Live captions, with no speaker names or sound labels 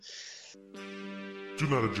Do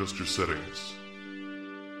not adjust your settings.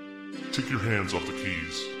 Take your hands off the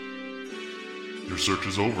keys. Your search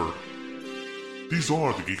is over. These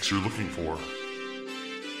are the geeks you're looking for.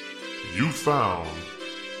 You found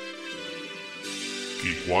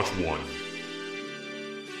Geek Watch 1.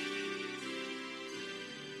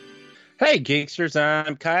 Hey, Geeksters,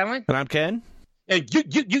 I'm Kylan. And I'm Ken. And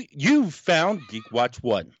you found Geek Watch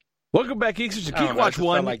 1. Welcome back, Geeksters, to Geek Watch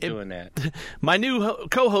 1. I like doing that. My new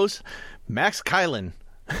co-host, Max Kylan.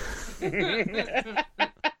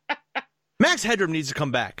 Max Headroom needs to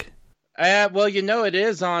come back. Well, it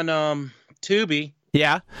is on Tubi.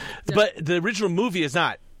 Yeah, but the original movie is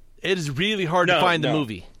not. It is really hard to find the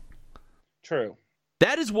movie. True.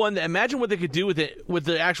 That is one that, imagine what they could do with it with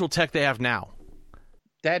the actual tech they have now.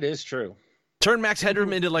 That is true. Turn Max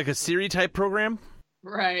Headroom into like a Siri type program.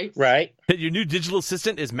 Right. Your new digital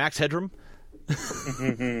assistant is Max Headroom. We just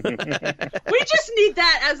need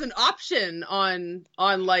that as an option on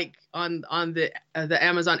the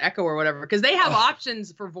Amazon Echo or whatever, because they have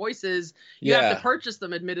options for voices. You have to purchase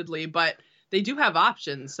them, admittedly, but they do have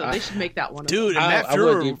options, so they should make that one. Dude, and Matt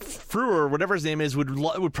Frewer, whatever his name is,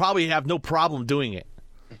 would probably have no problem doing it.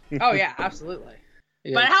 Oh yeah, absolutely.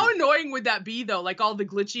 Yeah, but how annoying would that be, though? Like all the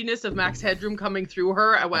glitchiness of Max Headroom coming through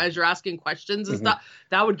her as you're asking questions and stuff.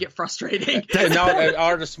 That would get frustrating.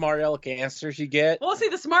 Are the smart aleck answers you get? Well, see,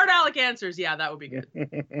 the smart aleck answers, yeah, that would be good.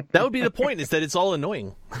 That would be the point, is that it's all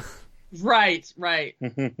annoying. Right. So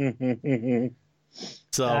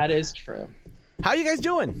that is true. How you guys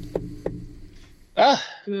doing?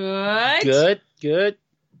 Good.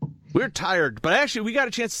 We're tired, but actually we got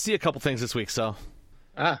a chance to see a couple things this week, so.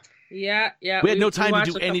 Yeah. We had no time to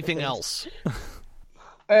do anything else.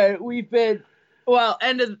 We've been,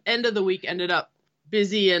 end of the week ended up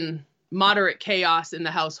busy and moderate chaos in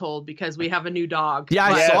the household because we have a new dog. Yeah,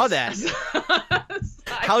 I saw that.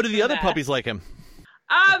 How do the other puppies like him?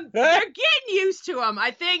 They're getting used to him.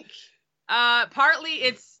 I think partly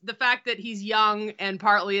it's the fact that he's young, and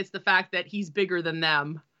partly it's the fact that he's bigger than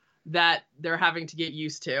them that they're having to get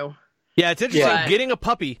used to. Yeah, it's interesting getting a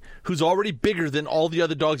puppy who's already bigger than all the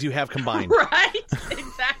other dogs you have combined. Right,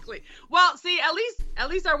 exactly. Well, see, at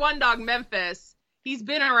least our one dog, Memphis, he's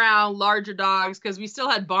been around larger dogs because we still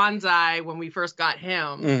had Bonsai when we first got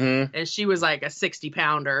him, and she was like a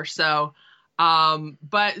 60-pounder. So,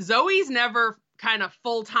 but Zoe's never kind of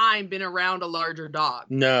full-time been around a larger dog.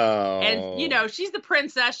 No. And, she's the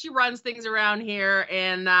princess. She runs things around here,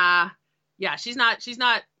 and yeah, she's not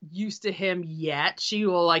used to him yet. She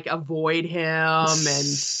will like avoid him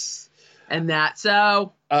and that.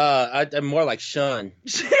 So I'm more like shun.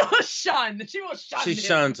 She will shun She him.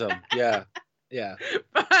 shuns him. Yeah.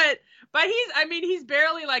 But he's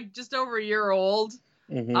barely like just over a year old.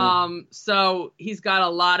 So he's got a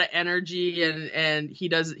lot of energy and he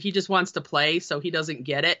just wants to play, so he doesn't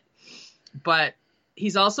get it. But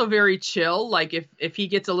he's also very chill. Like if he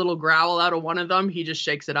gets a little growl out of one of them, he just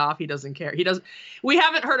shakes it off. He doesn't care. We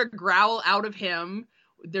haven't heard a growl out of him.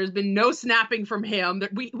 There's been no snapping from him.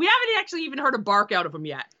 We haven't actually even heard a bark out of him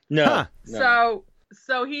yet. No. So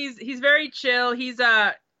he's very chill.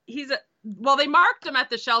 Well, they marked him at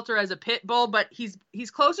the shelter as a pit bull, but he's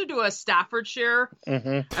closer to a Staffordshire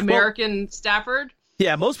American Stafford.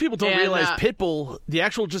 Yeah, most people don't realize pit bull, the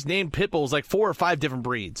actual just named pit bull, is like 4 or 5 different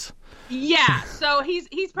breeds. Yeah, so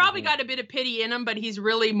he's probably got a bit of pity in him, but he's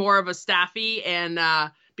really more of a Staffy, and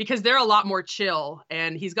because they're a lot more chill,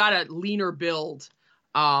 and he's got a leaner build.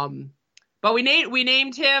 But we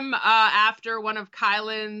named him after one of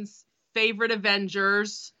Kylan's favorite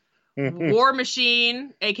Avengers, War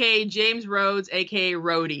Machine, aka James Rhodes, aka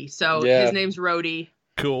Rhodey. So his name's Rhodey.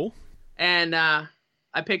 Cool. And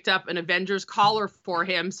I picked up an Avengers collar for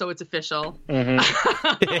him, so it's official. But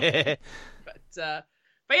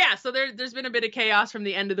yeah, so there's been a bit of chaos from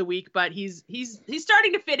the end of the week, but he's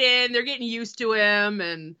starting to fit in. They're getting used to him,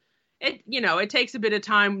 and it takes a bit of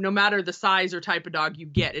time. No matter the size or type of dog you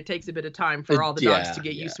get, it takes a bit of time for all the dogs to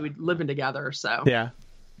get used to living together. So yeah.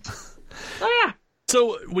 Oh yeah.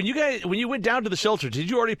 So when you went down to the shelter, did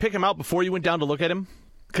you already pick him out before you went down to look at him?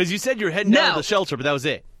 Because you said you're heading down to the shelter, but that was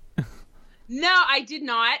it. No, I did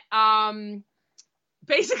not.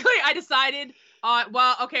 Basically, I decided.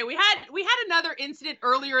 We had another incident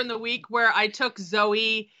earlier in the week where I took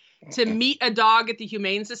Zoe to meet a dog at the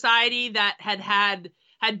Humane Society that had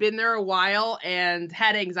been there a while and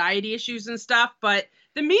had anxiety issues and stuff. But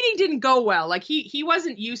the meeting didn't go well. Like he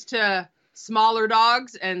wasn't used to smaller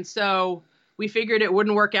dogs, and so we figured it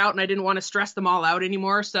wouldn't work out, and I didn't want to stress them all out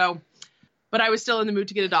anymore. So, but I was still in the mood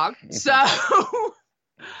to get a dog. So.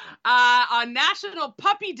 On National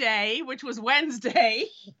Puppy Day, which was Wednesday,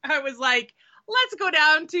 I was like, let's go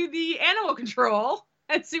down to the animal control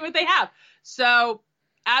and see what they have. So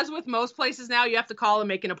as with most places now, you have to call and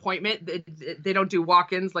make an appointment. They don't do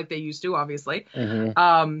walk-ins like they used to, obviously.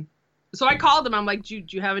 Mm-hmm. So I called them. I'm like, do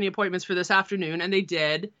you have any appointments for this afternoon? And they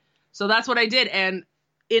did. So that's what I did. And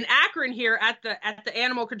in Akron here at the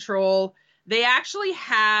animal control, they actually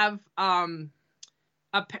have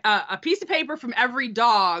a piece of paper from every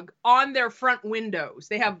dog on their front windows.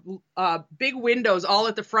 They have big windows all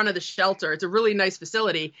at the front of the shelter. It's a really nice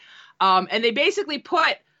facility. And they basically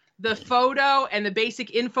put the photo and the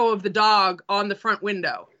basic info of the dog on the front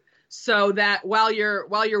window, so that while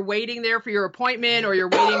you're waiting there for your appointment or you're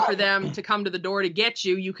waiting for them to come to the door to get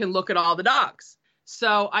you, you can look at all the dogs.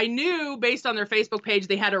 So I knew based on their Facebook page,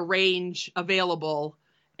 they had a range available.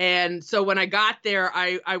 And so when I got there,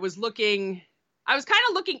 I was kind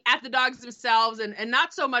of looking at the dogs themselves and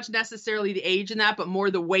not so much necessarily the age in that, but more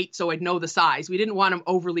the weight. So I'd know the size. We didn't want them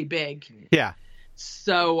overly big. Yeah.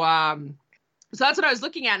 So that's what I was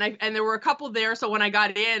looking at. And there were a couple there. So when I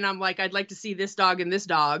got in, I'm like, I'd like to see this dog and this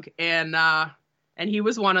dog. And he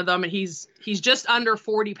was one of them, and he's just under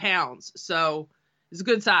 40 pounds. So it's a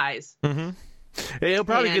good size. Mm-hmm. He'll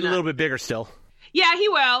probably get a little bit bigger still. Yeah, he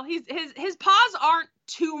will. His paws aren't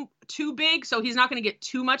too big, so he's not going to get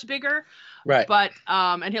too much bigger. Right. But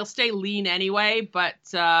and he'll stay lean anyway. But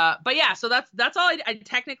yeah, so that's all. I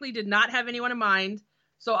technically did not have anyone in mind.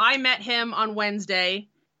 So I met him on Wednesday,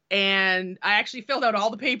 and I actually filled out all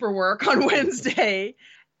the paperwork on Wednesday,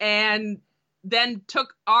 and then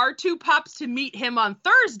took our two pups to meet him on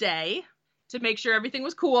Thursday to make sure everything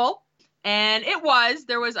was cool. And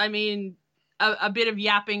there was a bit of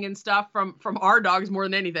yapping and stuff from our dogs more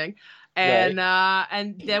than anything. And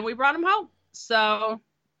and then we brought him home. So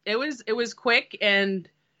it was quick. And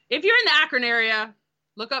if you're in the Akron area,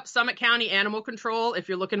 look up Summit County Animal Control if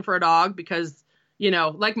you're looking for a dog, because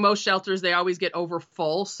like most shelters, they always get over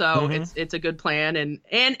full. So it's a good plan.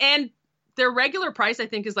 And their regular price, I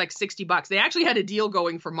think, is like $60. They actually had a deal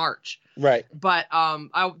going for March. Right. But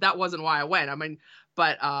that wasn't why I went.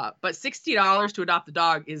 But $60 to adopt a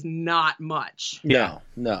dog is not much. No.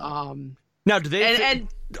 Now, do they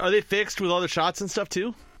are they fixed with all the shots and stuff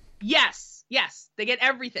too? Yes, they get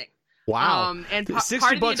everything. Wow. And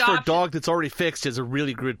 $60 for a dog that's already fixed is a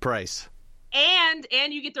really good price.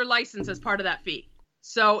 And you get their license as part of that fee.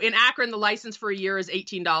 So in Akron, the license for a year is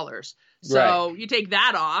 $18. So you take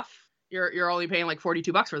that off, you're only paying like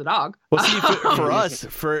 $42 for the dog. Well, see, for us,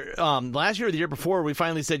 last year or the year before, we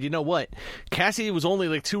finally said, you know what? Cassie was only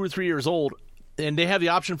like 2 or 3 years old, and they have the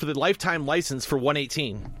option for the lifetime license for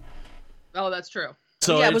 $118. Oh, that's true.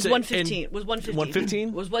 So yeah, it was $115. It was $115.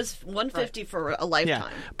 $115? Was $150 for a lifetime.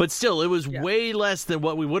 Yeah. But still, it was way less than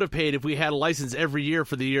what we would have paid if we had a license every year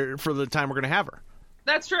for the time we're going to have her.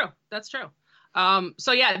 That's true.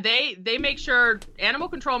 So yeah, they make sure, animal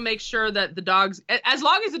control makes sure that the dogs, as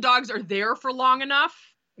long as the dogs are there for long enough,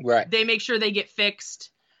 right, they make sure they get fixed.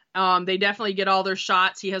 They definitely get all their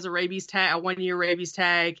shots. He has a rabies tag, a 1-year rabies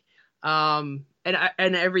tag, and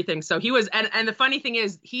everything. So he was, and the funny thing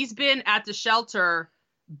is, he's been at the shelter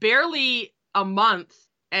barely a month,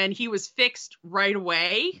 and he was fixed right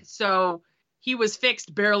away. So he was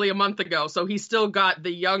fixed barely a month ago, so he's still got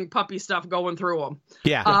the young puppy stuff going through him.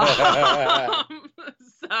 Yeah.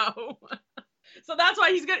 So that's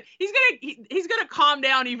why he's gonna calm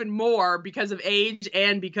down even more because of age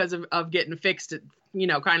and because of getting fixed,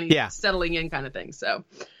 kind of settling in kind of thing. So,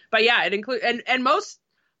 but yeah, it includes and most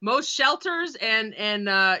shelters and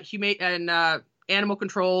humane and animal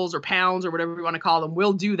controls or pounds or whatever you want to call them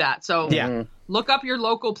will do that. So look up your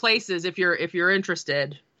local places if you're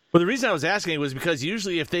interested. Well, the reason I was asking was because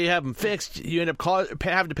usually if they have them fixed, you end up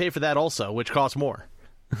having to pay for that also, which costs more.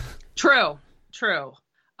 True.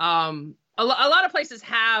 A lot of places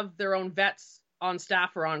have their own vets on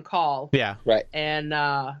staff or on call. Yeah. Right. And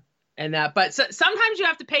that, but sometimes you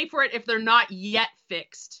have to pay for it if they're not yet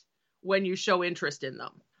fixed when you show interest in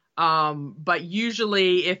them. But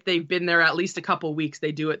usually if they've been there at least a couple weeks,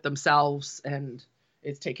 they do it themselves and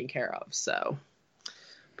it's taken care of. So,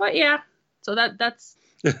 but yeah, so that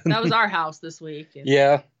was our house this week. And,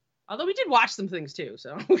 yeah. Although we did watch some things too,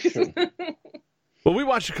 so. Well, we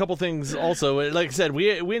watched a couple things also. Like I said,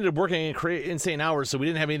 we ended up working insane hours, so we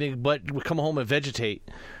didn't have anything but come home and vegetate.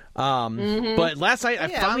 But last night I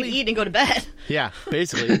finally eat and go to bed. Yeah,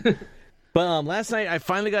 basically. But last night I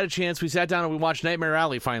finally got a chance. We sat down and we watched Nightmare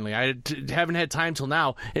Alley. Finally, I haven't had time till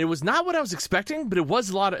now. It was not what I was expecting, but it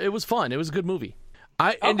was it was fun. It was a good movie.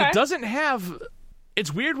 And it doesn't have.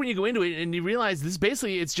 It's weird when you go into it and you realize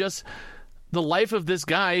it's just the life of this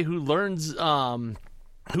guy who learns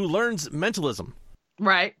mentalism.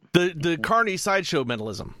 Right. The Carney sideshow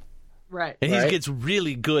mentalism. Right. And he gets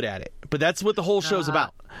really good at it. But that's what the whole show's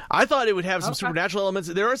about. I thought it would have some supernatural elements.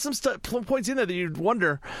 There are some points in there that you'd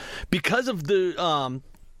wonder, because of the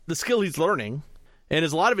skill he's learning, and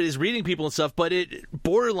a lot of it is reading people and stuff, but it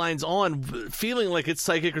borderlines on feeling like it's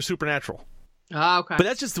psychic or supernatural. Oh, okay. But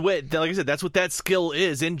that's just the way, like I said, that's what that skill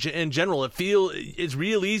is in general. It's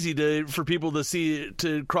real easy for people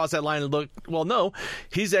to cross that line and look, well, no,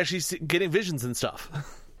 he's actually getting visions and stuff.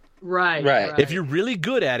 Right. If you're really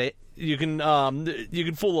good at it, you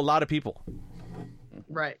can fool a lot of people.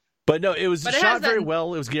 Right. But no, it was shot very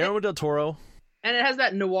well. It was Guillermo del Toro. And it has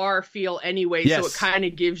that noir feel anyway, so it kind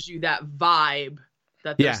of gives you that vibe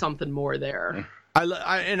that there's something more there. I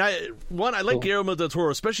like Guillermo del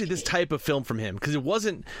Toro, especially this type of film from him, because it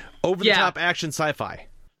wasn't over-the-top action sci-fi.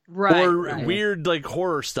 Right. Or weird, like,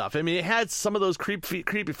 horror stuff. I mean, it had some of those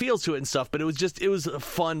creepy feels to it and stuff, but it was a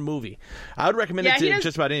fun movie. I would recommend it to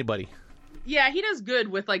just about anybody. Yeah, he does good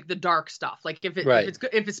with, like, the dark stuff. Like, if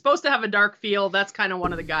it's supposed to have a dark feel, that's kind of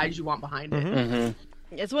one of the guys you want behind it.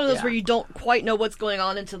 Mm-hmm. It's one of those where you don't quite know what's going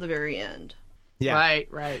on until the very end. Yeah. Right.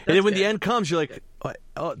 That's and then when the end comes, you're like,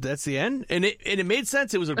 oh, that's the end? And it made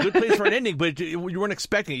sense. It was a good place for an ending, but you weren't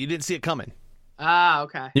expecting it. You didn't see it coming. Ah,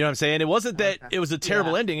 okay. You know what I'm saying? It wasn't that it was a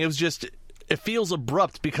terrible ending. It was just, it feels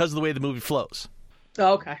abrupt because of the way the movie flows.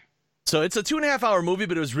 Oh, okay. So it's a 2.5-hour movie,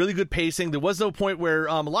 but it was really good pacing. There was no point where,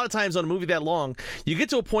 a lot of times on a movie that long, you get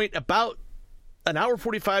to a point about an hour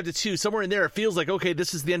 45 to 2, somewhere in there, it feels like, okay,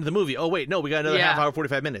 this is the end of the movie. Oh, wait, no, we got another half hour,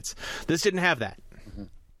 45 minutes. This didn't have that.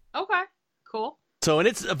 Okay, cool. So, and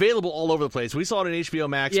it's available all over the place. We saw it on HBO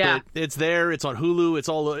Max, but it's there. It's on Hulu. It's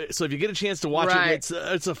all. So if you get a chance to watch it,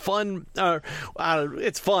 it's a fun.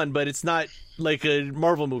 It's fun, but it's not like a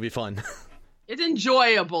Marvel movie fun. It's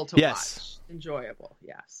enjoyable to watch. Enjoyable,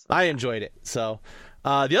 yes. I enjoyed it. So the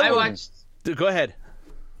other one. Go ahead.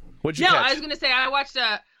 What'd you catch? I was going to say I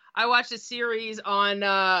watched a series on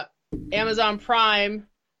Amazon Prime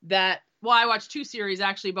that. Well, I watched 2 series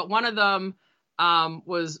actually, but one of them.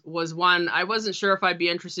 Was one I wasn't sure if I'd be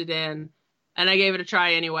interested in, and I gave it a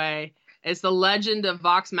try anyway. It's The Legend of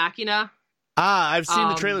Vox Machina. I've seen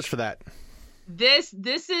the trailers for that. This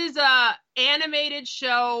is a animated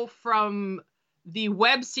show from the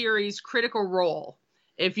web series Critical Role.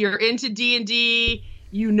 If you're into D&D,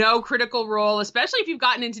 you know Critical Role, especially if you've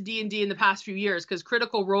gotten into D&D in the past few years, because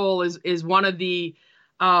Critical Role is one of the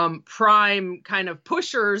prime kind of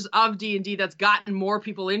pushers of D&D that's gotten more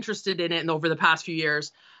people interested in it over the past few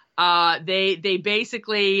years. They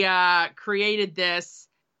basically created this.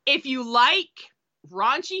 If you like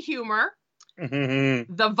raunchy humor,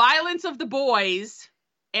 the violence of the boys,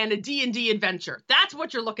 and a D&D adventure, that's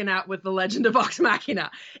what you're looking at with The Legend of Vox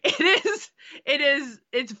Machina. It's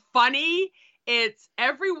funny. It's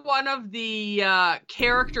every one of the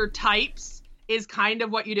character types is kind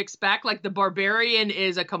of what you'd expect. Like the barbarian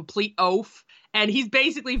is a complete oaf, and he's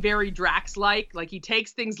basically very Drax-like. Like he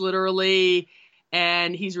takes things literally,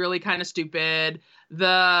 and he's really kind of stupid.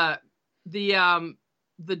 The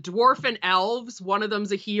dwarf and elves, one of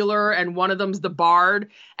them's a healer and one of them's the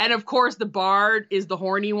bard. And of course the bard is the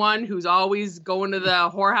horny one who's always going to the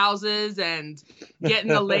whorehouses and getting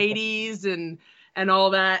the ladies and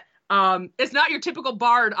all that. It's not your typical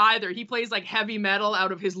bard either. He plays like heavy metal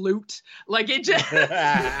out of his lute. Like it just, and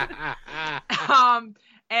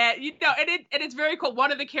it's very cool.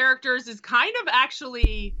 One of the characters is kind of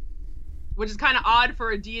actually, which is kind of odd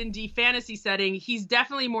for a D&D fantasy setting. He's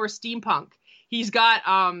definitely more steampunk. He's got,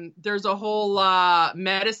 there's a whole,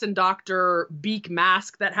 medicine doctor beak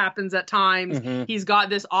mask that happens at times. Mm-hmm. He's got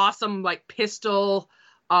this awesome like pistol,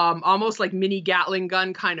 almost like mini Gatling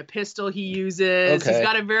gun kind of pistol he uses. Okay. He's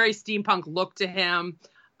got a very steampunk look to him.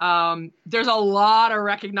 There's a lot of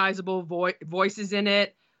recognizable voices in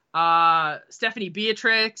it. Stephanie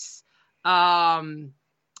Beatrix. David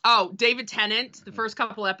Tennant. The first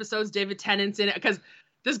couple episodes, David Tennant's in it. Because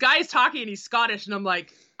this guy is talking and he's Scottish. And I'm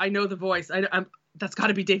like, I know the voice. That's got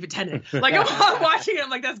to be David Tennant. Like, I'm watching it. I'm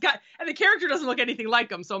like, and the character doesn't look anything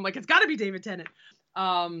like him. So I'm like, it's got to be David Tennant.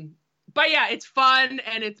 But yeah, it's fun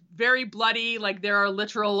and it's very bloody. Like there are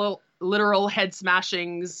literal head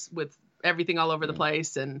smashings with everything all over the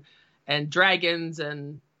place and dragons.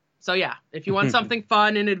 And so, yeah, if you want something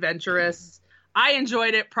fun and adventurous, I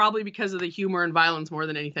enjoyed it probably because of the humor and violence more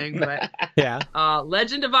than anything. But yeah,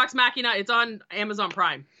 Legend of Vox Machina, it's on Amazon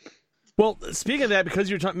Prime. Well, speaking of that, because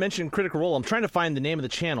you're mentioning Critical Role, I'm trying to find the name of the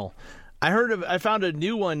channel. I found a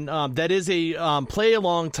new one that is a play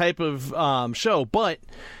along type of show, but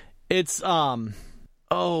it's I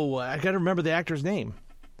gotta remember the actor's name.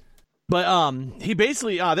 But he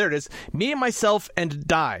basically there it is. Me and Myself and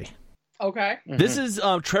Die. Okay. Mm-hmm. This is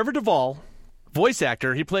Trevor Duvall voice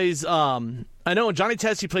actor. He plays, I know in Johnny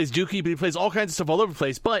Test he plays Dookie, but he plays all kinds of stuff all over the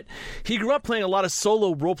place. But he grew up playing a lot of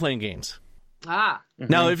solo role-playing games. Ah.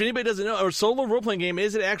 Now, if anybody doesn't know, a solo role-playing game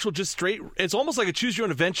is an actual just straight, it's almost like a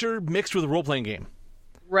choose-your-own-adventure mixed with a role-playing game.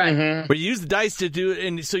 Right. Where you use the dice to do it,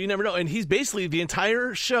 and so you never know. And he's basically, the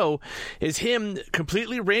entire show is him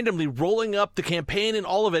completely randomly rolling up the campaign and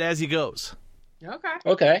all of it as he goes.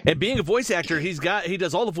 Okay. And being a voice actor, he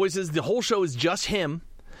does all the voices. The whole show is just him.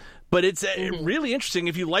 But it's really interesting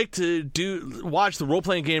if you like to watch the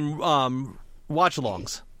role-playing game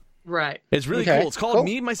watch-alongs. Right. It's really cool. It's called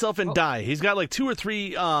Me, Myself, and Die. He's got like 2 or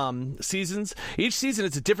 3 seasons. Each season,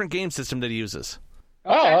 it's a different game system that he uses.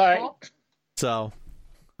 Oh, all right. Cool. So,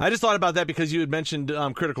 I just thought about that because you had mentioned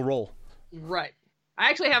Critical Role. Right. I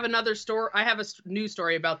actually have another story. I have a news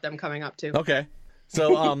story about them coming up, too. Okay.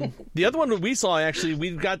 So, the other one that we saw, actually,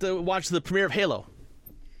 we got to watch the premiere of Halo.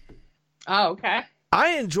 Oh, okay.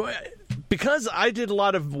 I enjoy because I did a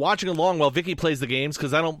lot of watching along while Vicky plays the games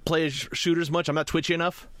because I don't play shooters much. I'm not twitchy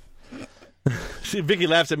enough. Vicky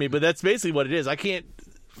laughs at me, but that's basically what it is.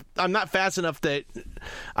 I'm not fast enough that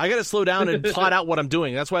I got to slow down and plot out what I'm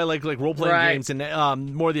doing. That's why I like role-playing games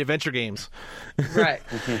and more of the adventure games. Right.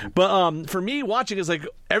 But for me, watching is like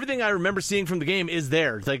everything I remember seeing from the game is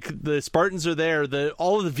there. Like the Spartans are there,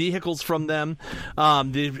 all of the vehicles from them.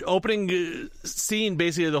 The opening scene,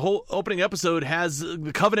 basically the whole opening episode has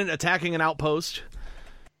the Covenant attacking an outpost.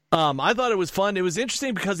 I thought it was fun. It was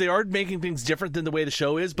interesting because they are making things different than the way the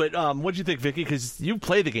show is. But what do you think, Vicky? Because you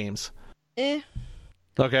play the games.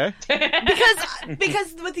 Okay.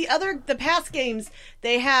 because with the past games,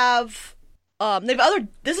 they have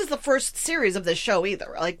this is the first series of this show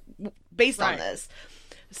either, like based on this.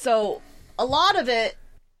 So a lot of it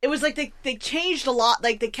was like they changed a lot,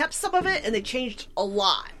 like they kept some of it and they changed a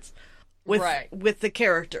lot with the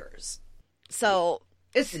characters. So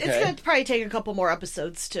it's going to probably take a couple more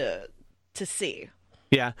episodes to see.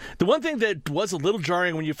 Yeah. The one thing that was a little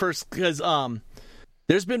jarring when you first, because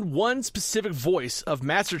there's been one specific voice of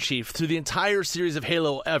Master Chief through the entire series of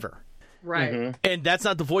Halo ever. Right. And that's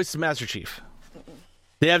not the voice of Master Chief.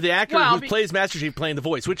 They have the actor who plays Master Chief playing the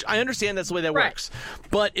voice, which I understand that's the way that works.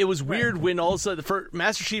 But it was weird when all of a sudden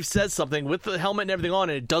Master Chief says something with the helmet and everything on,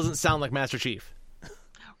 and it doesn't sound like Master Chief.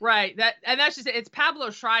 Right. That's just it's Pablo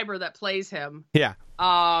Schreiber that plays him. Yeah.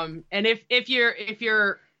 And if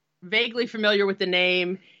you're vaguely familiar with the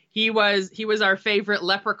name, he was our favorite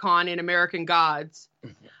leprechaun in American Gods.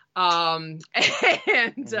 And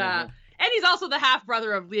he's also the half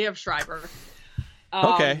brother of Liev Schreiber.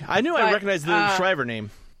 Okay. I knew I recognized the Schreiber name.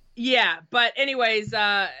 Yeah, but anyways,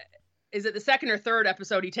 is it the second or third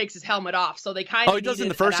episode he takes his helmet off? So they kind of he does in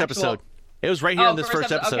the first episode. It was right here in this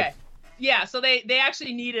first episode. Okay. Yeah, so they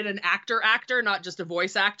actually needed an actor, not just a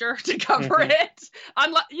voice actor to cover it.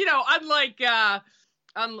 Unlike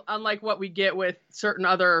what we get with certain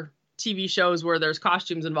other TV shows where there's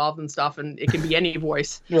costumes involved and stuff, and it can be any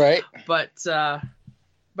voice. Right. But yeah,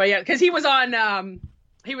 because he was on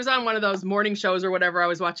one of those morning shows or whatever. I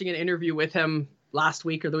was watching an interview with him last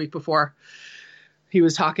week or the week before. He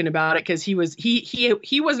was talking about it because he was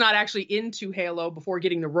not actually into Halo before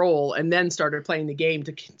getting the role, and then started playing the game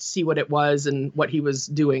to see what it was and what he was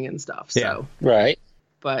doing and stuff. So right.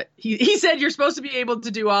 But he said you're supposed to be able to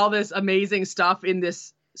do all this amazing stuff in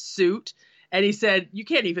this suit, and he said you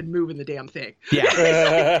can't even move in the damn thing. Yeah, he's like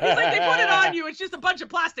they put it on you. It's just a bunch of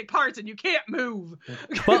plastic parts, and you can't move.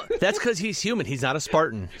 Well, that's because he's human. He's not a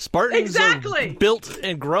Spartan. Spartans are built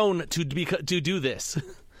and grown to do this.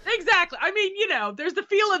 Exactly. I mean, there's the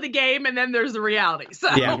feel of the game, and then there's the reality.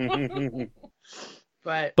 So. Yeah.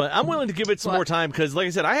 But I'm willing to give it some more time because, like I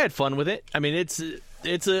said, I had fun with it. I mean, it's a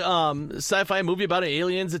sci-fi movie about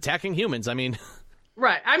aliens attacking humans. I mean,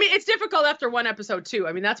 right. I mean, it's difficult after one episode too.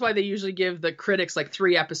 I mean, that's why they usually give the critics like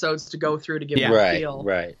 3 episodes to go through to give them a feel.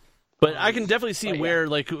 Right. But I can definitely see where,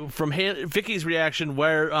 like, from Vicky's reaction,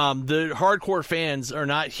 where the hardcore fans are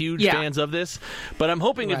not huge fans of this. But I'm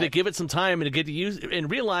hoping if they give it some time and to get to use and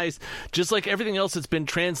realize, just like everything else that's been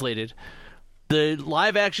translated, the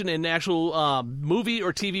live action and actual movie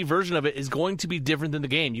or TV version of it is going to be different than the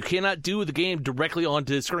game. You cannot do the game directly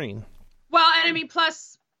onto the screen. Well, and I mean,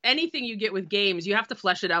 plus anything you get with games, you have to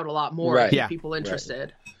flesh it out a lot more to keep people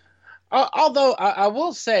interested. Right. Although I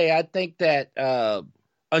will say, I think that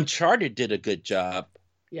Uncharted did a good job.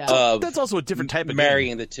 Yeah, that's also a different type of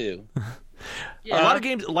marrying the two. A lot of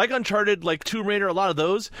games like Uncharted, like Tomb Raider, a lot of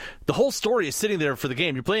those, the whole story is sitting there for the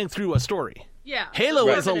game. You're playing through a story. Yeah, Halo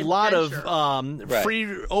is a lot of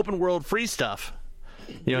free open world free stuff.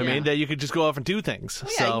 You know what I mean? That you could just go off and do things.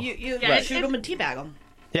 Well, you shoot them and teabag them.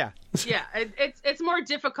 Yeah. Yeah, it's more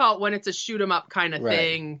difficult when it's a shoot 'em up kind of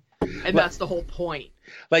thing. and that's the whole point.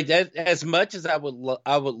 Like that, as much as I would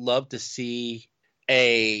love to see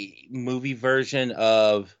a movie version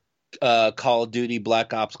of Call of Duty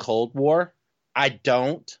Black Ops Cold War, I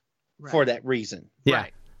don't for that reason. Yeah.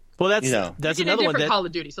 Right. Well, that's We that's did a another one. different That, Call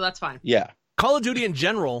of Duty, so that's fine. Yeah. Call of Duty in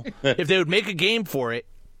general, if they would make a game for it,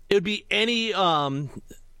 it would be any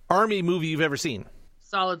Army movie you've ever seen.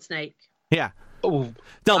 Solid Snake. Yeah. Oh,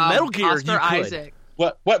 Now, Metal Gear, Oscar you could. Isaac.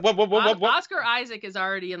 what? Oscar Isaac is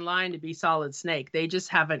already in line to be Solid Snake. They just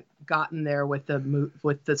haven't gotten there with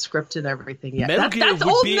the script and everything yet. Metal Gear That's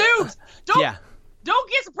would old be- news. Yeah. Don't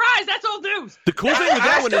get surprised. That's old news. The cool thing with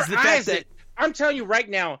that one is the fact Isaac, that I'm telling you right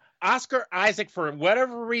now, Oscar Isaac, for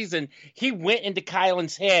whatever reason, he went into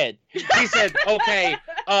Kylan's head. He said, "Okay,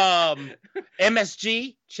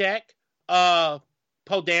 MSG, check. Poe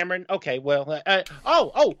Dameron, okay. Well,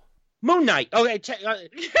 Moon Knight, okay. Check.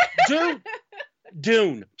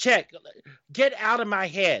 Dune, check. Get out of my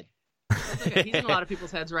head." Okay, he's in a lot of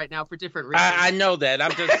people's heads right now for different reasons. I know that.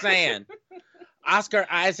 I'm just saying. Oscar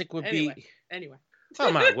Isaac would be. Anyway. Oh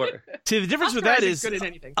my word! see the difference with Oscar that Isaac's is good at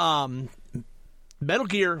anything. Metal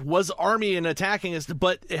Gear was Army and attacking us,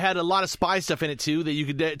 but it had a lot of spy stuff in it too that you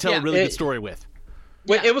could tell Yeah. a really good story with.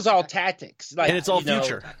 Well, it was all tactics, like, And it's all you know,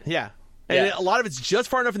 future. Yeah. And Yes. a lot of it's just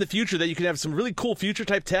far enough in the future that you can have some really cool future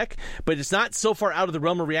type tech, but it's not so far out of the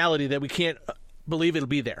realm of reality that we can't believe it'll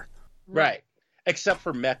be there. right? Except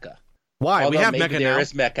for Mecha. Why? Although we have maybe Mecha there now.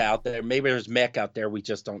 is Mecha out there. Maybe there's Mecha out there. We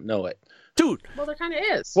just don't know it. Dude, Well, there kind of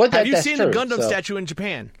is. Well, have you that's seen true, the Gundam so- statue in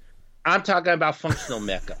Japan? I'm talking about functional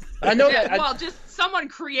Mecha. I know Yeah, that. well, just someone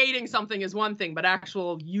creating something is one thing, but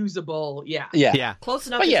actual usable, yeah. Yeah. Yeah. Close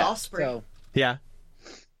enough But is yeah. Offspring. So, Yeah.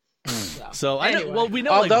 So Anyway. I know, well, we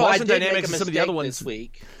know although like I Boston did Dynamics make a and some of the other mistake ones, this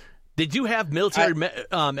week. they do have military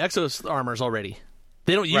exo armors already.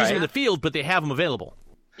 They don't use Right. them in the field, but they have them available.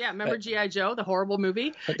 Yeah, remember G.I. Joe, the horrible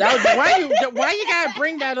movie? That was, why you gotta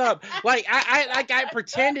bring that up? Like I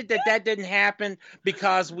pretended that didn't happen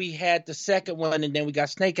because we had the second one and then we got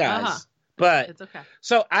Snake Eyes. Uh-huh. But It's okay.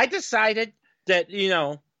 so I decided that,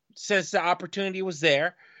 since the opportunity was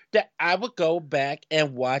there, that I would go back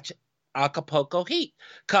and watch Acapulco Heat,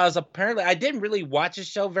 because apparently I didn't really watch the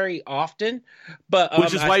show very often, but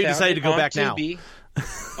Which is I why you found decided it to go on back now. Tubi.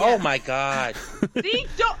 Oh my god, See?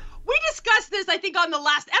 We discussed this, I think, on the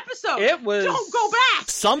last episode. it was. Don't go back.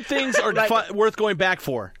 Some things are Like- worth going back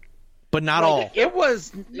for, but not all. It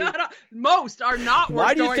was. Most are not worth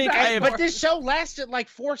Why do you going think back I have- for. But this show lasted like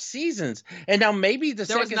 4 seasons, and now maybe the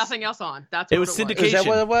There was second. nothing else on. That's It what was Is syndication. that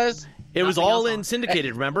what it was? It was Nothing all else in on.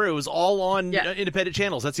 syndicated, remember? It was all on Yeah. independent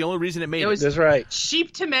channels. That's the only reason it made It it. was- That's right.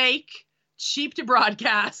 Cheap to make, cheap to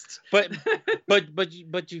broadcast. But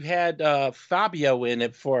you had Fabio in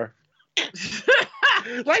it for.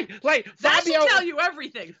 like That Fabio. should tell you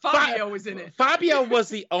everything. Fabio was in it. Fabio was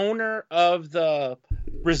the owner of the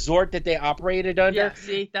resort that they operated under. Yeah,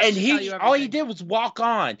 see, that And should tell you all he everything. did was walk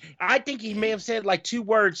on. I think he may have said like 2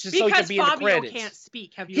 words just so he Because could be in the Fabio credits. can't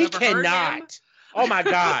speak. Have you He ever heard him? cannot. Oh my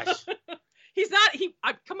gosh. He's not.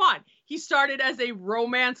 Come on. He started as a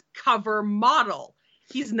romance cover model.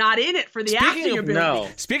 He's not in it for the Speaking acting of- ability. No.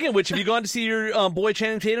 Speaking of which, have you gone to see your boy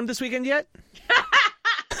Channing Tatum this weekend yet?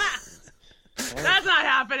 That's not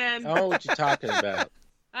happening. I don't know what you're talking about.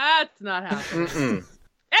 That's not happening. Mm-mm.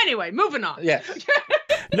 Anyway, moving on. Yeah.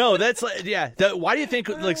 No, that's like, yeah. Why do you think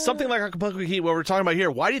like something like Acapulco Heat, what we're talking about here?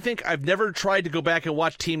 Why do you think I've never tried to go back and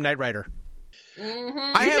watch Team Knight Rider? You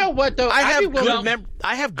know what though? I I'd be have willing-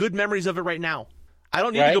 I have good memories of it right now. I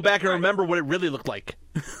don't need to Right. go back and remember what it really looked like.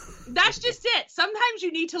 That's just it. Sometimes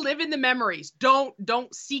you need to live in the memories. Don't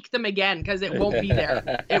seek them again because it won't be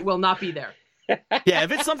there. It will not be there. Yeah,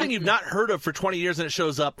 if it's something you've not heard of for 20 years and it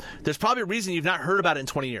shows up, there's probably a reason you've not heard about it in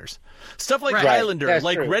 20 years. Stuff like Right. Highlander, That's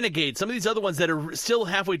like true. Renegade, some of these other ones that are still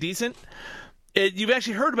halfway decent, you've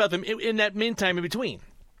actually heard about them in that meantime in between.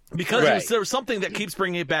 Because Right. there was something that keeps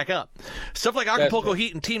bringing it back up. Stuff like Acapulco right.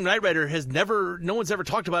 Heat and Team Knight Rider no one's ever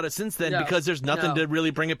talked about it since then No, because there's nothing no. to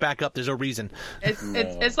really bring it back up. There's no reason.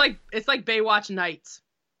 It's like Baywatch Nights.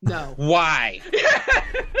 No, Why?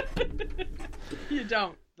 you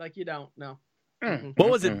don't. You don't. No. What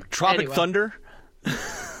was it? Tropic Anyway. Thunder?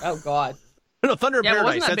 Oh God. No, Thunder in Yeah, but Paradise.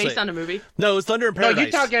 wasn't that that's based it. on a movie? No, it was Thunder in No, Paradise.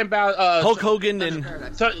 you're talking about Hulk Hogan and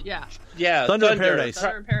Paradise. So- Yeah. yeah, Thunder in Paradise.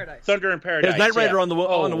 Thunder in Paradise. Thunder in Paradise. There's Knight Rider yeah. on the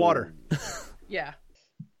on the water. Yeah.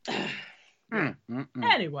 Mm.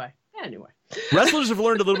 Anyway. Wrestlers have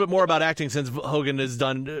learned a little bit more about acting since Hogan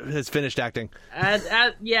has finished acting.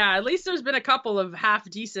 Yeah, at least there's been a couple of half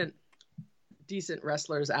decent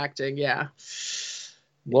wrestlers acting. Yeah.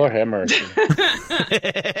 Lord have mercy.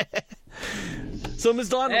 So, Ms.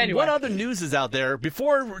 Dawn, Anyway. what other news is out there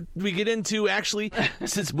before we get into actually,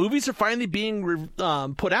 since movies are finally being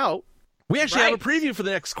put out, we actually have a preview for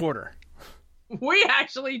the next quarter. We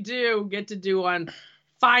actually do get to do one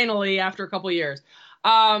finally after a couple of years.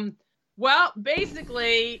 Well,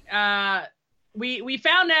 basically, we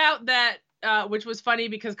found out that, which was funny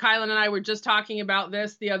because Kylan and I were just talking about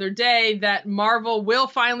this the other day, that Marvel will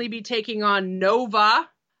finally be taking on Nova.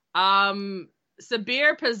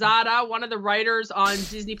 Sabir Pazada, one of the writers on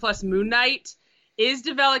Disney Plus Moon Knight, is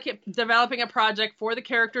developing a project for the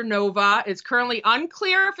character Nova. It's currently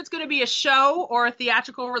unclear if it's going to be a show or a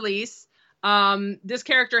theatrical release. This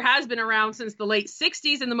character has been around since the late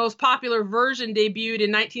 60s, and the most popular version debuted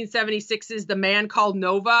in 1976's The Man Called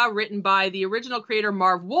Nova, written by the original creator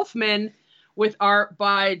Marv Wolfman, with art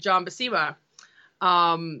by John Buscema.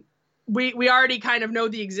 We already kind of know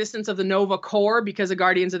the existence of the Nova Corps because of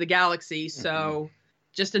Guardians of the Galaxy, so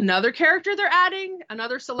just another character they're adding,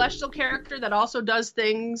 another celestial character that also does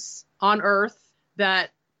things on Earth that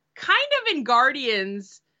kind of in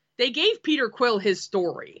Guardians, they gave Peter Quill his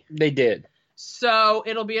story. They did. So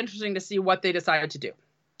it'll be interesting to see what they decide to do.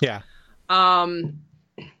 Yeah.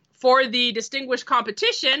 For the distinguished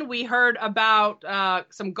competition, we heard about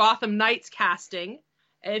some Gotham Knights casting.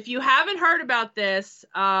 If you haven't heard about this,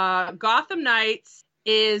 Gotham Knights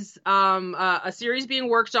is a series being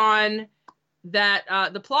worked on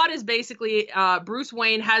that the plot is basically Bruce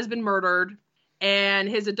Wayne has been murdered, and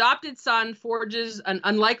his adopted son forges an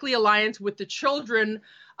unlikely alliance with the children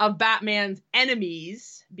of Batman's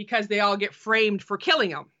enemies because they all get framed for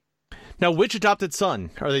killing him. Now, which adopted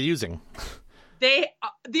son are they using? The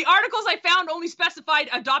articles I found only specified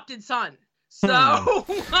adopted son. So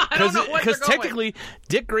I don't know what they're Because going. technically,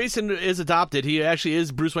 Dick Grayson is adopted. He actually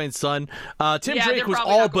is Bruce Wayne's son. Tim Yeah, Drake they're was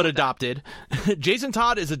probably all not but going with that. adopted. Jason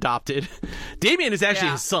Todd is adopted. Damian is actually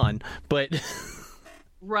Yeah. his son, but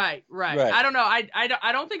Right. Right. I don't know.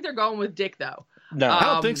 I don't think they're going with Dick though. No. I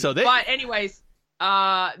don't think so. But anyways,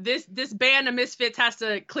 this band of misfits has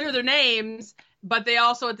to clear their names, but they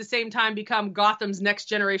also at the same time become Gotham's next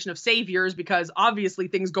generation of saviors because obviously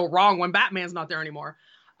things go wrong when Batman's not there anymore.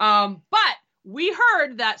 But we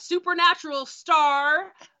heard that Supernatural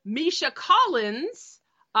star Misha Collins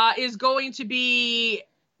is going to be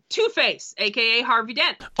Two-Face, aka Harvey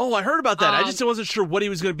Dent. oh, I heard about that. I just wasn't sure what he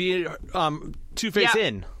was going to be Two-Face Yeah.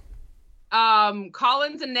 in.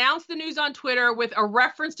 Collins announced the news on Twitter with a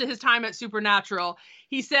reference to his time at Supernatural.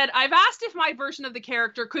 He said, "I've asked if my version of the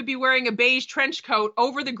character could be wearing a beige trench coat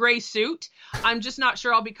over the gray suit. I'm just not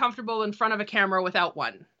sure I'll be comfortable in front of a camera without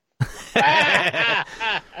one."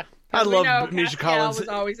 I We know love Misha Castiel Collins. was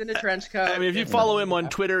always in a trench coat. I mean, if you follow him on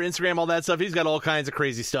Twitter, Instagram, all that stuff, he's got all kinds of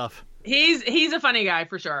crazy stuff. He's a funny guy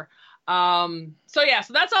for sure. So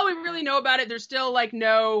that's all we really know about it. There's still like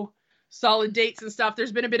no solid dates and stuff.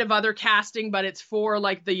 There's been a bit of other casting, but it's for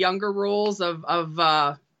like the younger roles of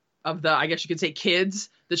the, I guess you could say, kids,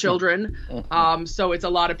 the children. So it's a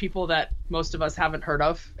lot of people that most of us haven't heard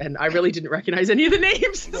of, and I really didn't recognize any of the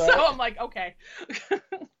names. So I'm like, okay.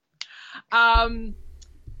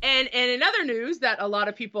 And in other news that a lot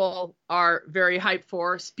of people are very hyped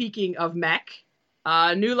for, speaking of mech,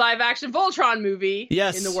 new live action Voltron movie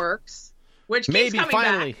in the works, which keeps Maybe coming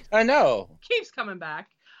finally. back. I know. Keeps coming back.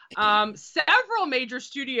 Several major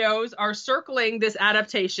studios are circling this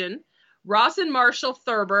adaptation. Ross and Marshall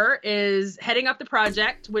Thurber is heading up the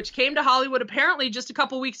project, which came to Hollywood apparently just a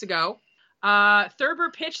couple weeks ago. Thurber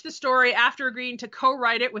pitched the story after agreeing to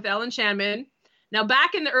co-write it with Ellen Shandman. Now,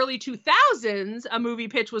 back in the early 2000s, a movie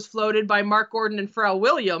pitch was floated by Mark Gordon and Pharrell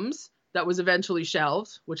Williams that was eventually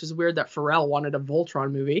shelved, which is weird that Pharrell wanted a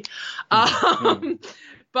Voltron movie.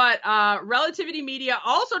 But Relativity Media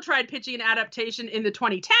also tried pitching an adaptation in the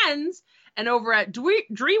 2010s, and over at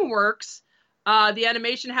DreamWorks, the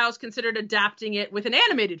animation house considered adapting it with an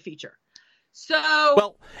animated feature.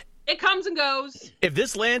 So it comes and goes. If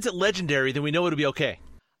this lands at Legendary, then we know it'll be okay.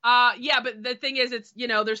 Yeah, but the thing is, it's,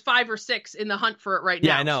 there's 5 or 6 in the hunt for it right now.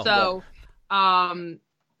 Yeah, I know. So,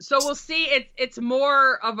 so we'll see. It's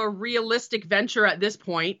more of a realistic venture at this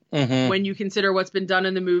point when you consider what's been done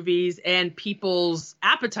in the movies and people's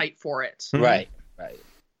appetite for it. Right.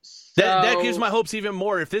 So, That gives my hopes even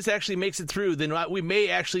more. If this actually makes it through, then we may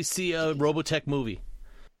actually see a Robotech movie.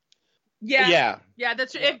 Yeah.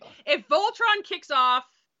 That's if Voltron kicks off,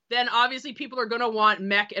 then obviously people are going to want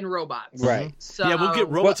mech and robots. Right. So Yeah, we'll get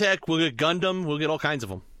Robotech, we'll get Gundam, we'll get all kinds of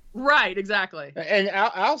them. Right, exactly. And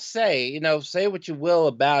I'll say, say what you will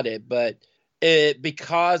about it, but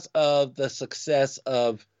because of the success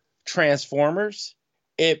of Transformers,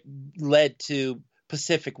 it led to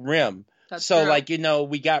Pacific Rim, That's So, true. like,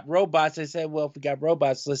 we got robots. I said, well, if we got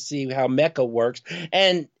robots, let's see how mecha works.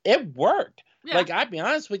 And it worked. Yeah. Like, I'll be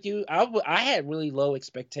honest with you, I had really low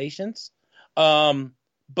expectations.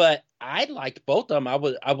 But I liked both of them. I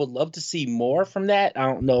would love to see more from that. I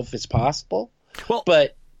don't know if it's possible. Well,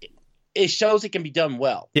 but it shows it can be done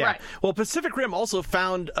well. Yeah. Right. Well, Pacific Rim also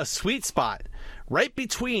found a sweet spot right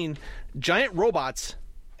between giant robots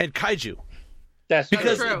and kaiju. That's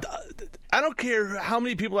Because true. I don't care how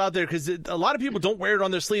many people out there, because a lot of people don't wear it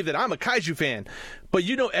on their sleeve that I'm a kaiju fan, but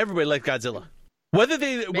everybody likes Godzilla. Whether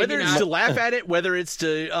it's not. to laugh at it, whether it's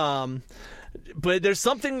to but there's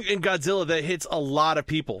something in Godzilla that hits a lot of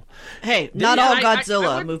people. Hey, not Yeah, all I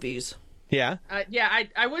Godzilla would- movies. Yeah.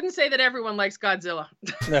 I wouldn't say that everyone likes Godzilla.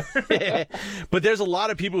 But there's a lot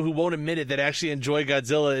of people who won't admit it that actually enjoy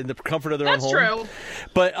Godzilla in the comfort of their That's own home. true.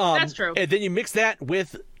 But That's true. And then you mix that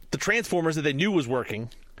with the Transformers that they knew was working,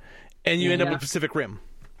 and you end up Yeah. with Pacific Rim.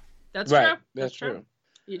 That's right. true. That's true.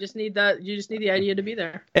 You just need the idea to be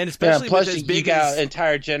there. And Yeah, especially plus, with as you big got as an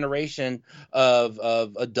entire generation of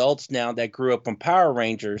adults now that grew up on Power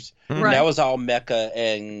Rangers. Mhm. Right. That was all mecha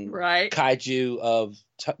and Right. kaiju of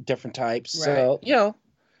different types. Right. So,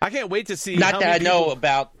 I can't wait to see. not how that I many know people-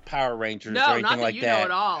 about Power Rangers No, or anything not that like you that. know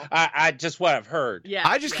at all. I just what I've heard. Yeah.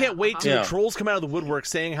 I just can't wait till Yeah. the trolls come out of the woodwork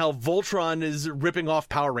saying how Voltron is ripping off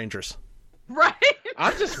Power Rangers. Right.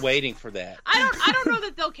 I'm just waiting for that. I don't know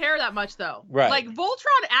that they'll care that much though. Right. Like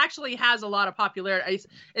Voltron actually has a lot of popularity,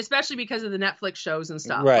 especially because of the Netflix shows and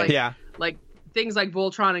stuff. Right. Like, Yeah. like things like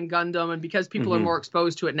Voltron and Gundam, and because people are Mhm. more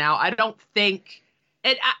exposed to it now, I don't think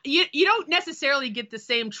you don't necessarily get the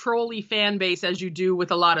same trolley fan base as you do with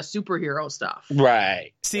a lot of superhero stuff.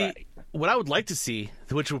 Right. See, Right. what I would like to see,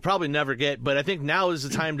 which we'll probably never get, but I think now is the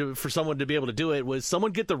time for someone to be able to do it, was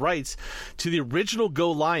someone get the rights to the original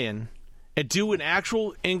Go Lion and do an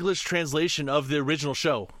actual English translation of the original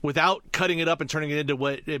show without cutting it up and turning it into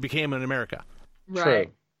what it became in America. Right.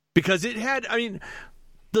 True. Because it had,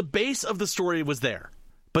 the base of the story was there,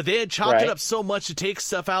 but they had chopped Right. it up so much to take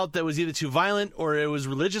stuff out that was either too violent or it was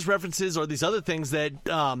religious references or these other things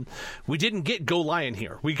that we didn't get Go Lion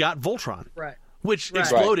here. We got Voltron. Right. Which Right.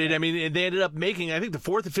 exploded. I mean, they ended up making, I think the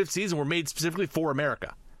 4th and 5th season were made specifically for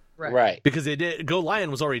America Right. because they did. Go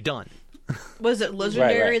Lion was already done. Was it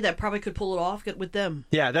Legendary right. that probably could pull it off with them?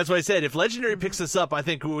 Yeah, that's what I said. If Legendary picks this up, I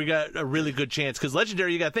think we got a really good chance because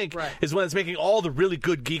Legendary, you got to think, Right. is one that's making all the really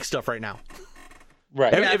good geek stuff right now.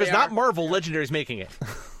 Right. If Yeah, it's they not are. Marvel, Legendary's making it.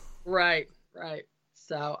 Right.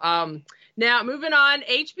 So, now moving on,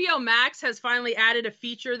 HBO Max has finally added a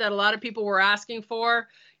feature that a lot of people were asking for.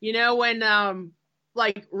 You know, when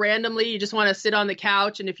like randomly you just want to sit on the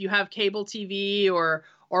couch, and if you have cable TV or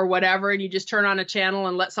whatever, and you just turn on a channel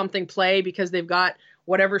and let something play because they've got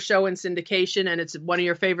whatever show in syndication and it's one of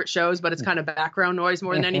your favorite shows, but it's kind of background noise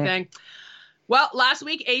more than anything. Well, last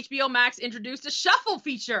week HBO Max introduced a shuffle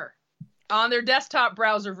feature on their desktop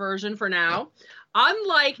browser version for now.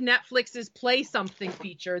 Unlike Netflix's Play Something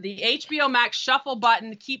feature, the HBO Max shuffle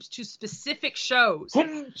button keeps to specific shows.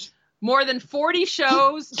 More than 40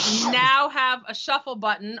 shows now have a shuffle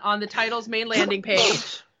button on the title's main landing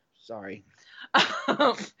page. Sorry.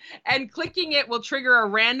 And clicking it will trigger a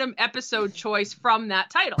random episode choice from that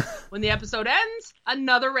title. When the episode ends,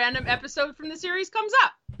 another random episode from the series comes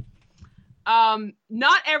up.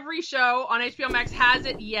 Not every show on HBO Max has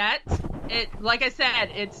it yet. Like I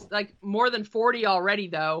said, it's like more than 40 already,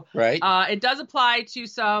 though. Right. It does apply to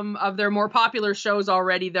some of their more popular shows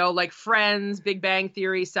already, though, like Friends, Big Bang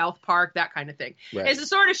Theory, South Park, that kind of thing. Right. It's the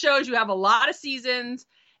sort of shows you have a lot of seasons,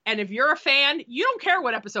 and if you're a fan, you don't care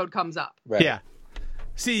what episode comes up. Right. Yeah.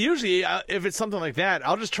 See, usually if it's something like that,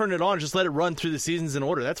 I'll just turn it on, just let it run through the seasons in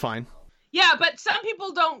order. That's fine. Yeah, but some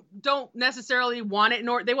people don't necessarily want it,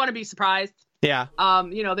 nor they want to be surprised. Yeah.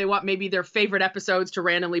 They want maybe their favorite episodes to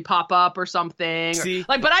randomly pop up or something. See?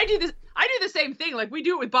 But I do the same thing. Like we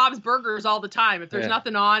do it with Bob's Burgers all the time. If there's Yeah.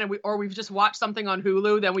 nothing on and we've just watched something on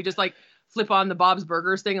Hulu, then we just like flip on the Bob's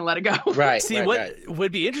Burgers thing and let it go. Right. See, right, what right.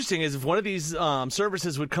 would be interesting is if one of these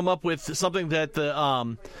services would come up with something that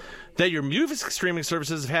that your music streaming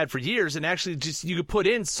services have had for years, and actually just you could put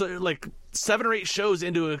in like 7 or 8 shows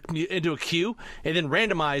into a queue, and then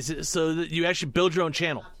randomize it so that you actually build your own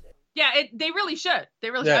channel. Yeah, they really should. They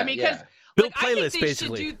really Yeah, should. I mean, because yeah. Build I think playlists, they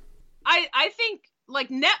basically. should do. I think like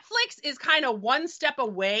Netflix is kind of one step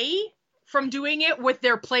away from doing it with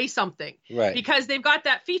their Play Something. Right. Because they've got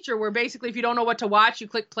that feature where basically if you don't know what to watch, you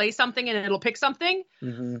click Play Something and it'll pick something.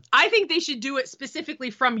 Mm-hmm. I think they should do it specifically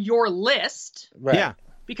from your list, Right. Yeah.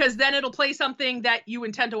 because then it'll play something that you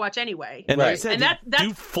intend to watch anyway. And like I Right. said, And that's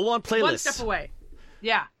do full on one playlists. step away.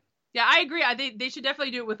 Yeah. Yeah, I agree. I think they should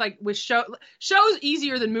definitely do it with shows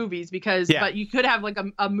easier than movies because but you could have like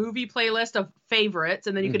a movie playlist of favorites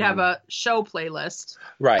and then you could have a show playlist.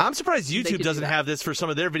 Right. I'm surprised YouTube doesn't have this for some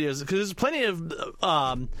of their videos because there's plenty of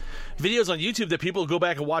videos on YouTube that people go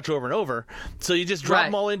back and watch over and over. So you just drop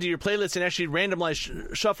them all into your playlist and actually randomly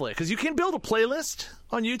shuffle it because you can build a playlist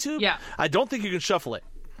on YouTube. Yeah. I don't think you can shuffle it.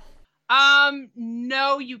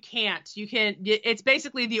 No, you can't. You can. It's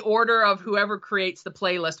basically the order of whoever creates the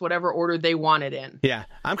playlist, whatever order they want it in. Yeah,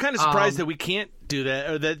 I'm kind of surprised that we can't do that,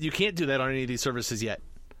 or that you can't do that on any of these services yet.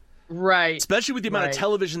 Right. Especially with the amount of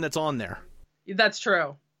television that's on there. That's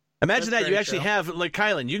true. Imagine that you actually have, like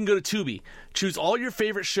Kylan, you can go to Tubi, choose all your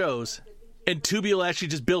favorite shows, and Tubi will actually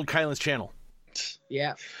just build Kylan's channel.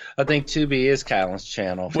 Yeah. I think Tubi is Kylan's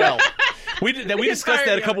channel. Well, we discussed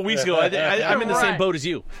that a couple weeks ago. I'm in the same boat as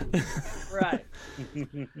you. Right.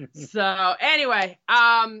 So anyway,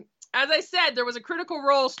 as I said, there was a Critical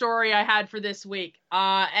Role story I had for this week,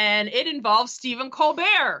 and it involves Stephen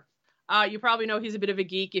Colbert. You probably know he's a bit of a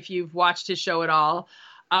geek if you've watched his show at all.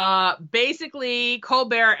 Basically,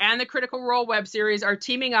 Colbert and the Critical Role web series are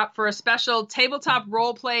teaming up for a special tabletop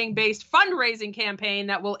role-playing based fundraising campaign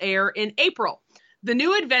that will air in April. The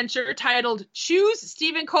new adventure, titled Choose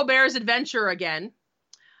Stephen Colbert's Adventure Again,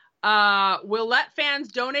 will let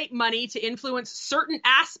fans donate money to influence certain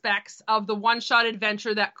aspects of the one-shot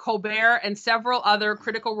adventure that Colbert and several other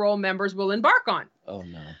Critical Role members will embark on. Oh,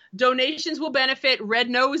 no. Donations will benefit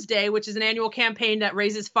Red Nose Day, which is an annual campaign that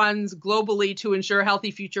raises funds globally to ensure a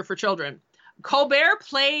healthy future for children. Colbert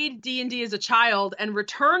played D&D as a child and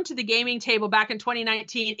returned to the gaming table back in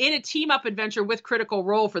 2019 in a team-up adventure with Critical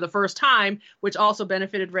Role for the first time, which also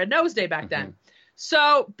benefited Red Nose Day back then.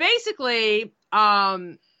 So basically,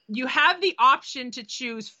 you have the option to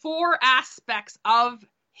choose 4 aspects of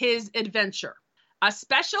his adventure. A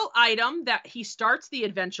special item that he starts the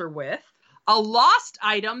adventure with, a lost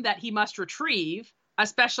item that he must retrieve, a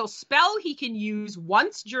special spell he can use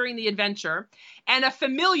once during the adventure, and a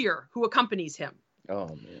familiar who accompanies him. Oh,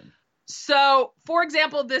 man. So, for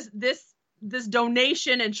example, this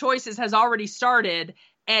donation and choices has already started,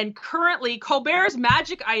 and currently Colbert's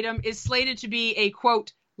magic item is slated to be a,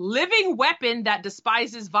 quote, living weapon that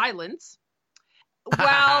despises violence,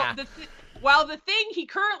 while the thing he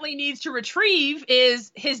currently needs to retrieve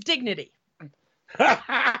is his dignity.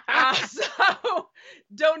 So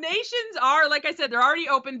donations are, like I said, they're already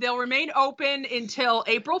open. They'll remain open until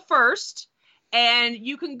April 1st. And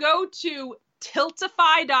you can go to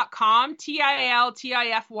tiltify.com,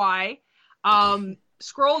 TILTIFY.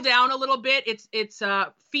 Scroll down a little bit. It's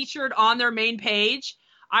featured on their main page.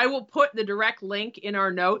 I will put the direct link in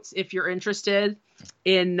our notes if you're interested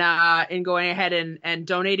in going ahead and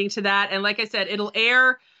donating to that. And like I said, it'll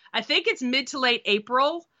air, I think it's mid to late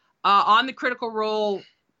April. On the Critical Role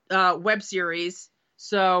web series.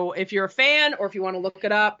 So if you're a fan or if you want to look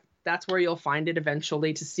it up, that's where you'll find it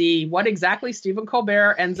eventually to see what exactly Stephen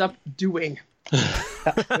Colbert ends up doing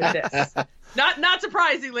with this. Not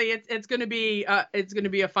surprisingly, it's going to be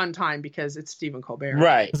a fun time because it's Stephen Colbert.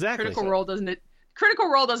 Right. Exactly. Critical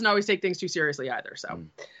Role doesn't always take things too seriously either. So,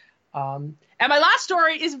 and my last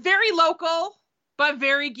story is very local but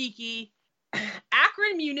very geeky.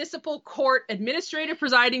 Akron Municipal Court Administrative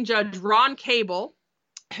Presiding Judge Ron Cable,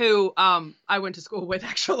 who I went to school with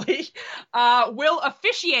actually, will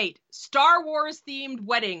officiate Star Wars themed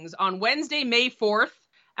weddings on Wednesday, May 4th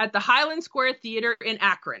at the Highland Square Theater in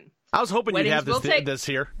Akron. I was hoping you'd have this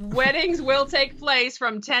here. Weddings will take place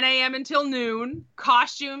from 10 a.m. until noon.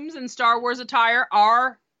 Costumes and Star Wars attire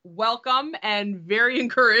are welcome and very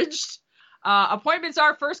encouraged. Appointments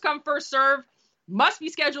are first come, first serve. Must be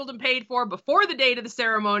scheduled and paid for before the date of the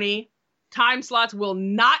ceremony. Time slots will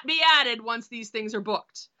not be added once these things are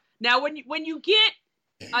booked. Now, when you get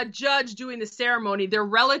a judge doing the ceremony, they're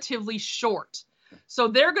relatively short. So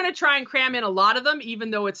they're going to try and cram in a lot of them,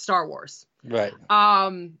 even though it's Star Wars. Right.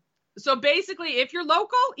 So basically, if you're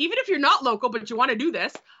local, even if you're not local, but you want to do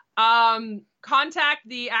this, contact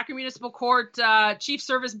the Akron Municipal Court Chief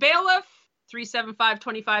Service Bailiff,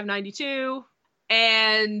 375-2592.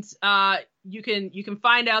 And you can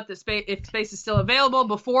find out if space is still available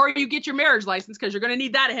before you get your marriage license, because you're going to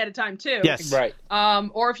need that ahead of time too. Yes. Right.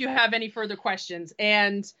 Or if you have any further questions.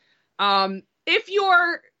 And if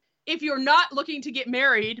you're not looking to get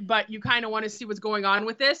married, but you kind of want to see what's going on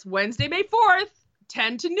with this, Wednesday, May 4th,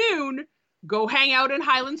 10 to noon, go hang out in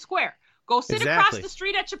Highland Square. Go sit across the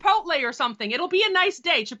street at Chipotle or something. It'll be a nice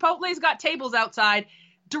day. Chipotle's got tables outside.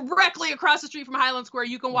 Directly across the street from Highland Square,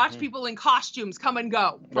 you can watch people in costumes come and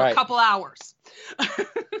go for a couple hours.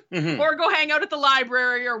 Or go hang out at the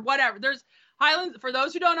library or whatever. Highland, for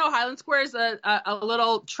those who don't know, Highland Square is a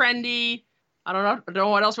little trendy, I don't know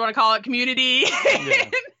what else you want to call it, community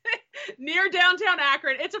near downtown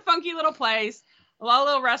Akron. It's a funky little place, a lot of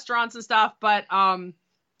little restaurants and stuff, but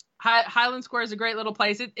Highland Square is a great little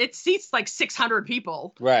place. It seats like 600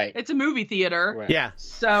 people. Right. It's a movie theater. Right. Yeah.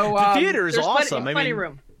 So the theater is there's awesome. Plenty of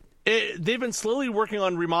room. They've been slowly working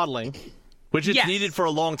on remodeling, which it's needed for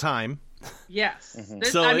a long time. Yes.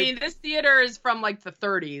 Mm-hmm. This theater is from like the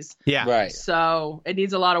 30s. Yeah. Right. So it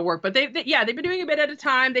needs a lot of work, but they've been doing a bit at a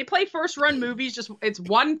time. They play first run movies. It's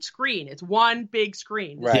one screen. It's one big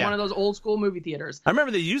screen. It's Right. one of those old school movie theaters. I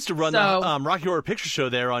remember they used to run the Rocky Horror Picture Show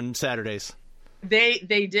there on Saturdays.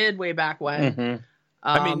 They did way back when. Mm-hmm.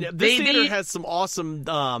 I mean, this theater has some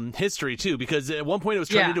awesome history too, because at one point it was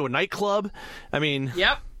turned into a nightclub. I mean,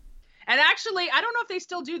 yep. And actually, I don't know if they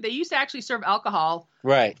still do. They used to actually serve alcohol.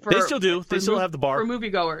 Right. They still do. They still have the bar for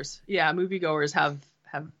moviegoers. Yeah, moviegoers have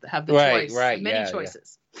the Right, choice. right, Many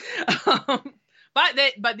choices. But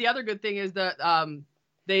the other good thing is that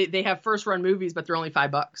they have first run movies, but they're only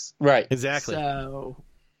 $5. Right. Exactly. So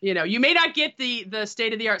you may not get the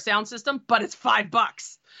state of the art sound system, but it's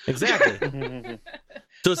 $5. Exactly.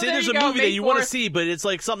 So say there's a movie that you want to see, but it's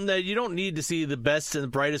like something that you don't need to see the best and the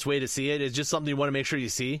brightest way to see it. It's just something you want to make sure you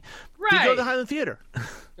see. Right. You go to the Highland Theater.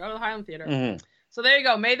 Go to the Highland Theater. Mm-hmm. So there you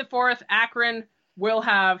go. May the 4th, Akron will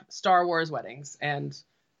have Star Wars weddings. And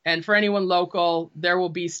for anyone local, there will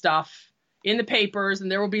be stuff in the papers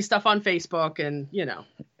and there will be stuff on Facebook and,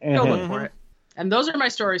 go look for it. And those are my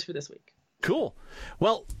stories for this week. Cool.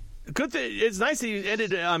 Well, good thing. It's nice that you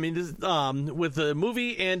ended. I mean, this, with the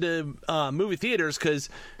movie and movie theaters, because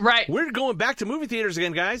we're going back to movie theaters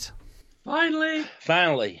again, guys.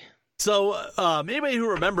 Finally. So, anybody who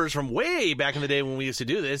remembers from way back in the day when we used to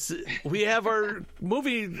do this, we have our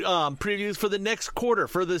movie previews for the next quarter,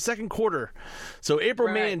 for the second quarter. So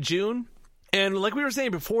April, May, and June. And like we were saying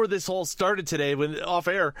before this all started today, when off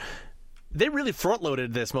air, they really front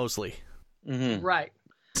loaded this mostly. Mm-hmm. Right.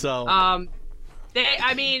 So,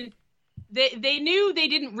 They knew they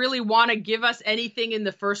didn't really want to give us anything in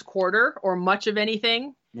the first quarter or much of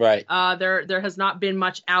anything. Right. There has not been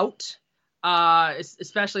much out,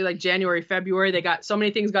 especially like January, February. So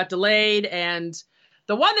many things got delayed, and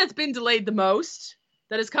the one that's been delayed the most,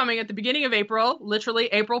 that is coming at the beginning of April, literally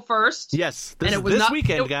April 1st. Yes, this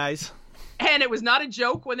weekend, guys. And it was not a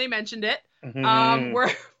joke when they mentioned it. Mm-hmm. We're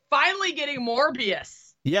finally getting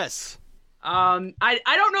Morbius. Yes. I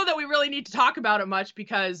don't know that we really need to talk about it much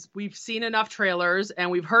because we've seen enough trailers and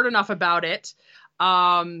we've heard enough about it.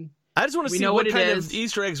 I just want to see what kind of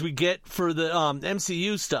Easter eggs we get for the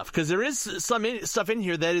MCU stuff, because there is some stuff in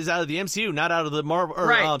here that is out of the MCU, not out of the Marvel or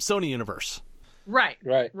Sony universe. Right.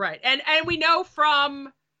 And we know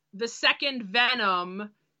from the second Venom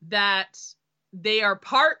that they are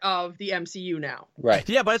part of the MCU now. Right.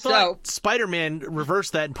 Yeah, but I thought Spider-Man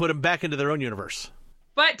reversed that and put him back into their own universe.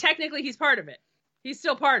 But technically, he's part of it. He's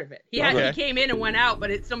still part of it. He came in and went out,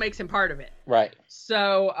 but it still makes him part of it. Right.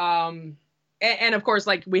 So, and of course,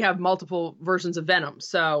 like, we have multiple versions of Venom.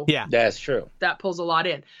 So yeah, that's true. That pulls a lot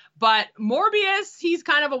in. But Morbius, he's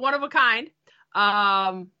kind of a one of a kind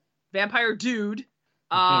vampire dude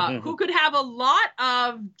who could have a lot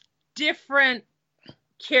of different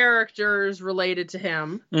characters related to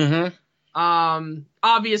him. Mm-hmm.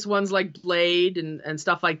 Obvious ones like Blade and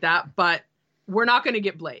stuff like that, but we're not going to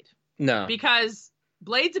get Blade. No. Because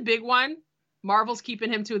Blade's a big one. Marvel's keeping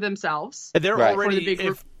him to themselves. And they're already,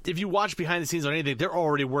 if you watch behind the scenes on anything, they're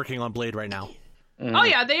already working on Blade right now. Mm-hmm. Oh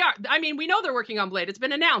yeah, they are. I mean, we know they're working on Blade. It's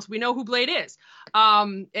been announced. We know who Blade is.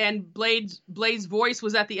 And Blade's voice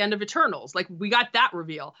was at the end of Eternals. Like, we got that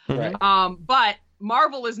reveal. Right. But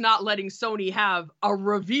Marvel is not letting Sony have a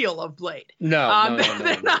reveal of Blade. No,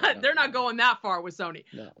 they're not going that far with Sony.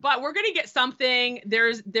 No. But we're gonna get something. There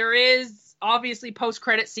is obviously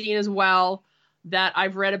post-credit scene as well that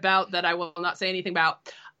I've read about that I will not say anything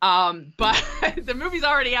about. But the movie's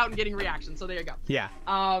already out and getting reactions, so there you go. Yeah.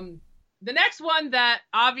 The next one that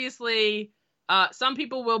obviously some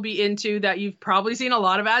people will be into, that you've probably seen a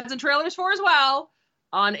lot of ads and trailers for as well.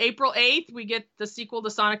 On April 8th, we get the sequel to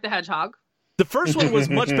Sonic the Hedgehog. The first one was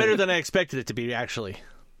much better than I expected it to be, actually.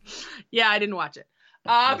 Yeah, I didn't watch it.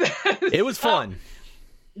 It was fun.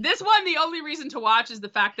 This one, the only reason to watch is the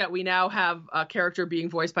fact that we now have a character being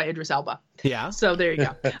voiced by Idris Elba. Yeah. So there you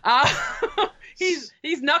go. He's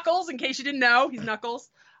Knuckles, in case you didn't know. He's Knuckles.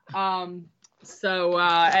 And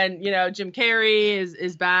Jim Carrey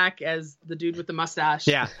is back as the dude with the mustache.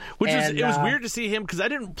 Yeah, it was weird to see him, because I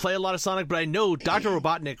didn't play a lot of Sonic, but I know Dr.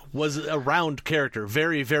 Robotnik was a round character,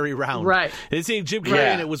 very, very round. Right. And seeing Jim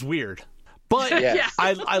Carrey in it was weird. But Yes.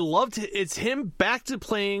 I loved it's him back to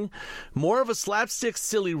playing more of a slapstick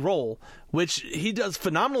silly role, which he does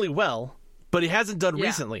phenomenally well, but he hasn't done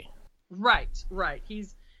recently. Right.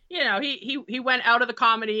 He's, he went out of the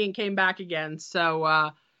comedy and came back again.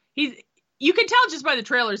 So you can tell just by the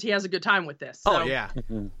trailers he has a good time with this. So, Oh yeah.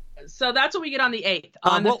 So that's what we get on the 8th.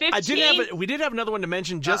 On the 15th, we did have another one to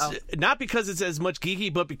mention, just not because it's as much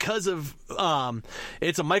geeky, but because of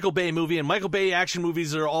it's a Michael Bay movie, and Michael Bay action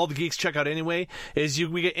movies are all the geeks check out anyway.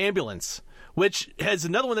 We get Ambulance, which has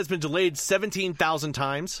another one that's been delayed 17,000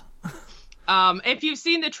 times. if you've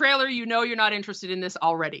seen the trailer, you know you're not interested in this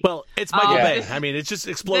already. Well, it's Michael Bay. I mean, it's just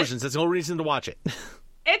explosions. That's the only reason to watch it.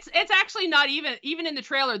 It's actually not even in the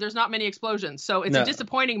trailer. There's not many explosions, so it's a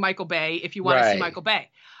disappointing Michael Bay if you want to see Michael Bay.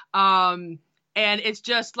 And it's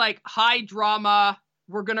just like high drama.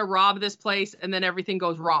 We're gonna rob this place, and then everything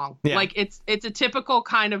goes wrong. Yeah. Like it's a typical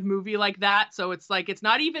kind of movie like that. So it's like it's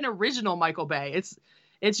not even original Michael Bay. It's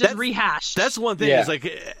just rehashed. That's one thing. Is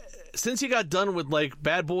like since he got done with like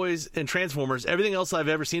Bad Boys and Transformers, everything else I've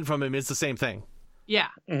ever seen from him is the same thing. Yeah.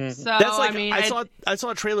 Mm-hmm. So That's like I mean, I saw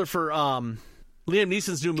a trailer for Liam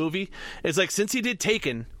Neeson's new movie. It's like since he did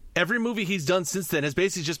Taken, every movie he's done since then has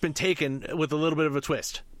basically just been Taken with a little bit of a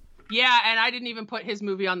twist. Yeah, and I didn't even put his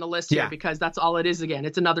movie on the list here because that's all it is again.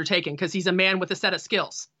 It's another Taken because he's a man with a set of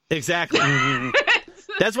skills. Exactly.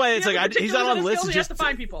 That's why it's like he's not on the list. He has to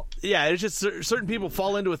find people. Yeah, it's just certain people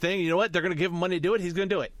fall into a thing. You know what? They're going to give him money to do it. He's going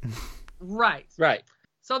to do it. Right.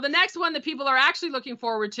 So the next one that people are actually looking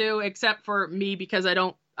forward to, except for me because I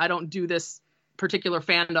don't do this particular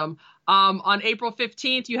fandom. On April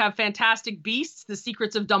 15th, you have Fantastic Beasts: The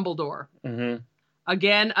Secrets of Dumbledore. Mm-hmm.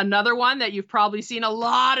 Again, another one that you've probably seen a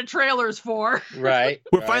lot of trailers for. Right.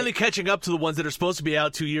 We're finally catching up to the ones that are supposed to be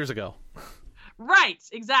out 2 years ago. Right,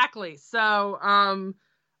 exactly. So,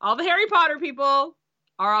 all the Harry Potter people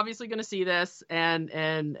are obviously going to see this and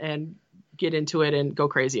get into it and go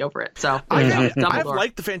crazy over it. So, I've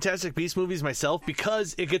liked the Fantastic Beasts movies myself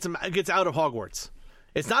because it gets out of Hogwarts.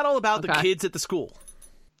 It's not all about the kids at the school.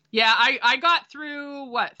 Yeah, I got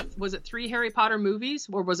through, what, was it 3 Harry Potter movies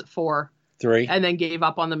or was it 4? 3. And then gave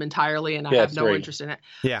up on them entirely, and I have no interest in it.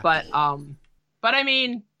 Yeah. But I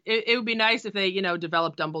mean, it would be nice if they,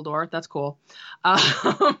 develop Dumbledore. That's cool.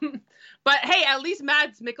 But hey, at least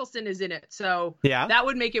Mads Mikkelsen is in it, so that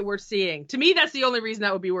would make it worth seeing. To me, that's the only reason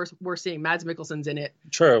that would be worth seeing. Mads Mikkelsen's in it.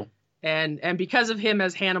 True. And because of him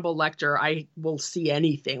as Hannibal Lecter, I will see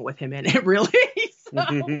anything with him in it, really. So,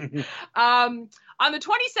 on the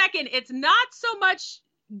 22nd, it's not so much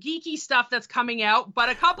geeky stuff that's coming out, but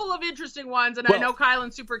a couple of interesting ones, and I know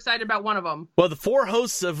Kylan's super excited about one of them. Well, the 4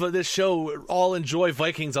 hosts of this show all enjoy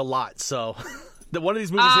Vikings a lot, so one of these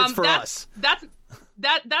movies hits for us. That's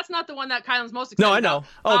not the one that Kylan's most excited about. No, I know.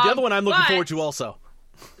 Oh, the other one I'm looking forward to also.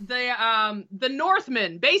 The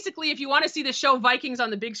Northman. Basically, if you want to see the show Vikings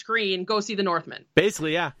on the big screen, go see The Northman.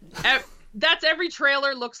 Basically, yeah. That's every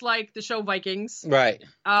trailer looks like the show Vikings. Right.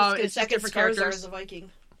 It's just different characters. As a Viking.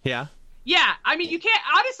 Yeah. Yeah, I mean, you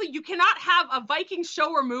cannot have a Viking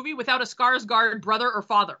show or movie without a Skarsgård brother or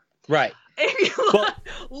father. Right.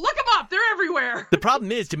 Look them up; they're everywhere. The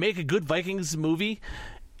problem is, to make a good Vikings movie,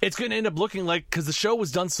 it's going to end up looking like, because the show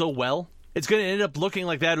was done so well, it's going to end up looking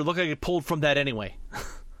like that, or look like it pulled from that anyway.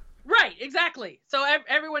 Right, exactly. So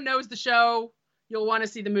everyone knows the show. You'll want to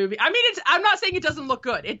see the movie. I mean, I'm not saying it doesn't look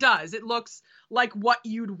good. It does. It looks like what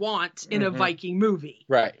you'd want in a Viking movie.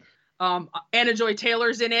 Right. Anna Joy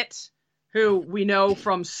Taylor's in it, who we know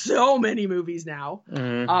from so many movies now,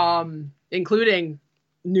 including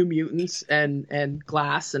New Mutants and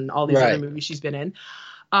Glass and all these other movies she's been in.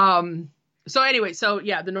 So anyway,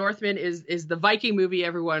 The Northman is the Viking movie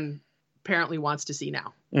everyone apparently wants to see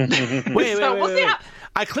now. Wait.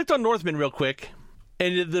 I clicked on Northman real quick,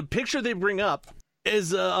 and the picture they bring up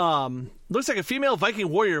is looks like a female Viking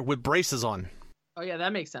warrior with braces on. Oh yeah,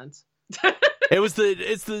 that makes sense. It's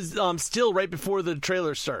the still right before the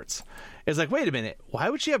trailer starts. It's like, wait a minute,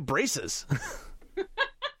 why would she have braces?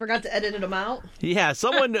 Forgot to edit them out. Yeah,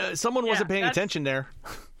 someone wasn't paying attention there.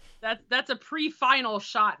 That's a pre-final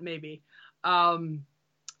shot, maybe. And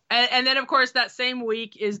then, of course, that same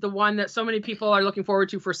week is the one that so many people are looking forward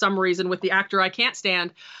to for some reason with the actor I can't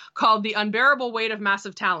stand, called The Unbearable Weight of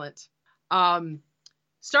Massive Talent,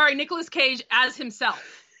 starring Nicolas Cage as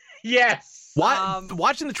himself. Yes.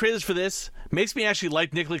 Watching the trailers for this makes me actually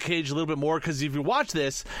like Nicolas Cage a little bit more, because if you watch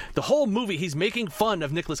this, the whole movie he's making fun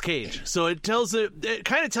of Nicolas Cage. So it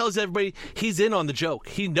kind of tells everybody he's in on the joke.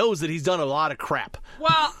 He knows that he's done a lot of crap.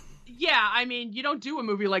 Well, yeah, I mean, you don't do a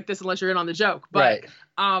movie like this unless you're in on the joke. But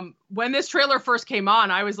when this trailer first came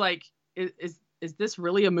on, I was like, is is this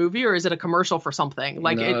really a movie or is it a commercial for something?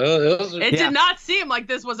 Like No, it did not seem like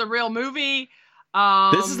this was a real movie.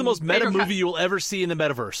 This is the most meta movie you will ever see in the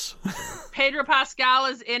metaverse. Pedro Pascal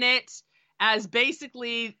is in it as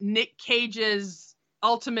basically Nick Cage's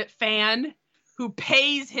ultimate fan who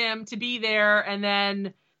pays him to be there, and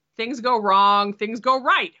then things go wrong, things go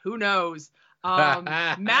right. Who knows?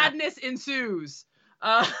 Madness ensues.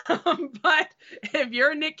 But if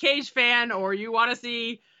you're a Nick Cage fan or you want to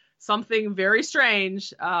see something very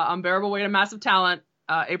strange, Unbearable Weight of Massive Talent,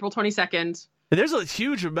 April 22nd. There's a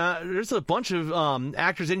huge amount. There's a bunch of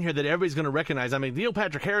actors in here that everybody's going to recognize. I mean, Neil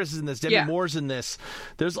Patrick Harris is in this. Demi Moore's in this.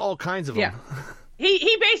 There's all kinds of them.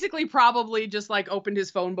 He basically probably just like opened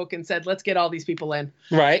his phone book and said, "Let's get all these people in."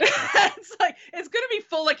 Right. It's like it's going to be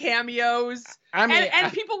full of cameos. I mean,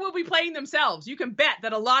 and people will be playing themselves. You can bet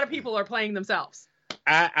that a lot of people are playing themselves.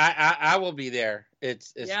 I will be there.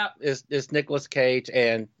 It's Nicolas Cage,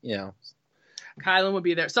 and Kylan will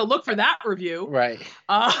be there. So look for that review. Right.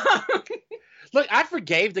 Look, I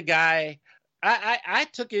forgave the guy. I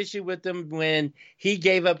took issue with him when he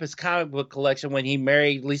gave up his comic book collection when he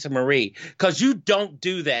married Lisa Marie, because you don't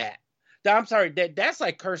do that. I'm sorry, that's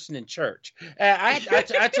like cursing in church.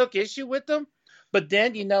 I took issue with him, but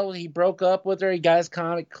then he broke up with her. He got his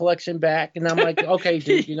comic collection back, and I'm like, okay,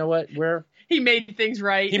 dude, you know what? He made things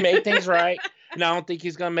right. He made things right, and I don't think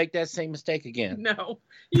he's gonna make that same mistake again. No,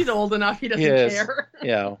 he's old enough. He doesn't care.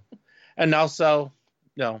 And also,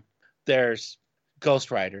 there's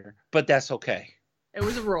Ghost Rider, but that's okay. It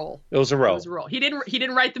was a role. It was a role. He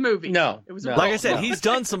didn't write the movie. No. It was a role. Like I said, he's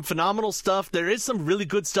done some phenomenal stuff. There is some really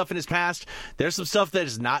good stuff in his past. There's some stuff that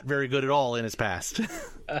is not very good at all in his past. It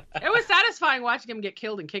was satisfying watching him get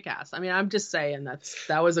killed in Kick-Ass. I mean, I'm just saying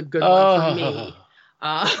that was a good one for me.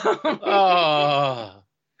 Oh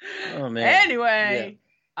man. Anyway,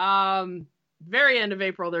 very end of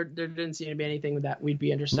April, there didn't seem to be anything that we'd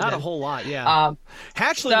be interested in. Not a whole lot, yeah.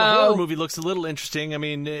 Hatchling, the horror movie, looks a little interesting. I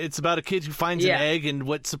mean, it's about a kid who finds an egg, and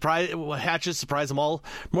what hatches surprise them all.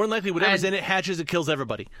 More than likely, whatever's in it hatches and kills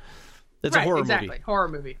everybody. It's a horror movie. Horror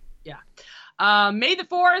movie, yeah. May the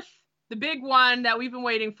 4th, the big one that we've been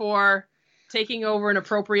waiting for, taking over an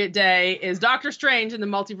appropriate day, is Doctor Strange in the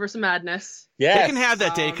Multiverse of Madness. Yes. They can have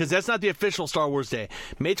that day, because that's not the official Star Wars Day.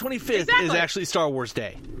 May 25th is actually Star Wars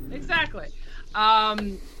Day. Exactly.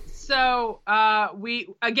 So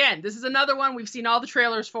this is another one we've seen all the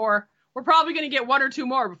trailers for. We're probably going to get one or two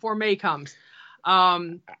more before May comes.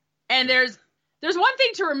 And there's one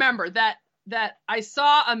thing to remember that I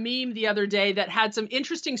saw a meme the other day that had some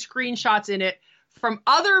interesting screenshots in it from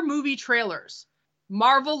other movie trailers.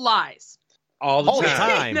 Marvel lies all the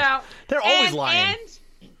time. Now, they're always lying.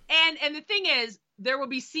 And the thing is, there will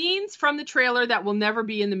be scenes from the trailer that will never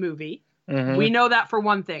be in the movie. Mm-hmm. We know that for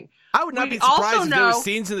one thing. I would not be surprised if there were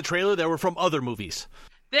scenes in the trailer that were from other movies.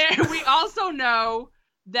 We also know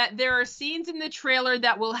that there are scenes in the trailer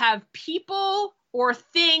that will have people or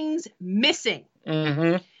things missing.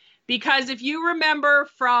 Mm-hmm. Because if you remember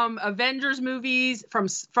from Avengers movies,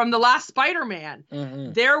 from the last Spider-Man,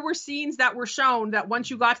 mm-hmm. there were scenes that were shown that once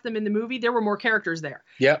you got to them in the movie, there were more characters there.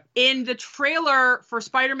 Yep. In the trailer for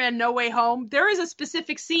Spider-Man No Way Home, there is a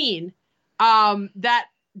specific scene that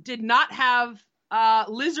did not have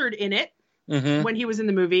Lizard in it mm-hmm. when he was in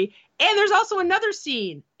the movie. And there's also another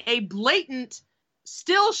scene, a blatant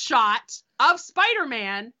still shot of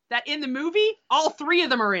Spider-Man that in the movie, all three of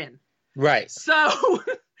them are in. Right.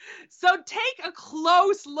 So take a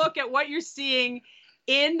close look at what you're seeing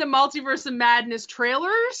in the Multiverse of Madness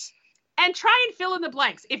trailers and try and fill in the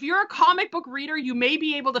blanks. If you're a comic book reader, you may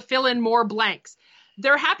be able to fill in more blanks.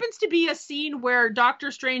 There happens to be a scene where Doctor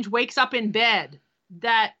Strange wakes up in bed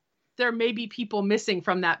that there may be people missing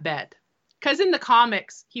from that bed. Because in the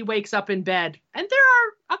comics, he wakes up in bed and there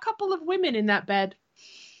are a couple of women in that bed.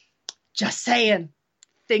 Just saying.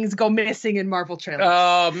 Things go missing in Marvel trailers.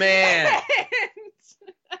 Oh, man.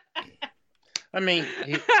 I mean,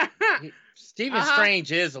 Stephen Strange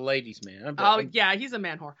is a ladies' man. Yeah, he's a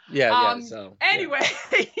man whore. Yeah, Anyway,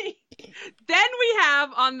 then we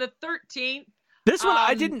have on the 13th. This one,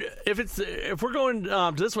 I didn't. If we're going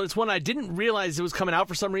to this one, it's one I didn't realize it was coming out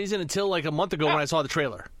for some reason until like a month ago when I saw the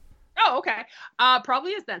trailer. Oh, okay.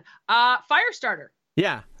 Probably is then. Firestarter.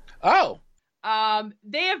 Yeah. Oh.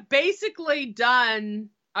 They have basically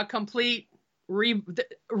done a complete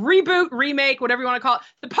reboot, remake, whatever you want to call it.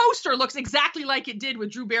 The poster looks exactly like it did with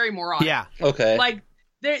Drew Barrymore on. Yeah. Okay. Like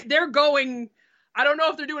they're going. I don't know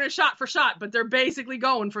if they're doing it shot for shot, but they're basically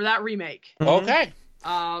going for that remake. Okay.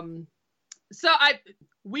 So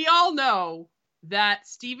we all know that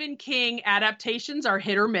Stephen King adaptations are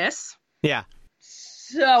hit or miss. Yeah.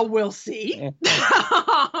 So we'll see.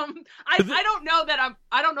 I don't know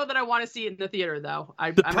that I want to see it in the theater though.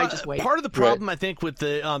 I might just wait. Part of the problem I think with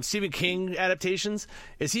the Stephen King adaptations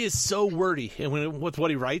is he is so wordy with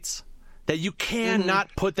what he writes that you cannot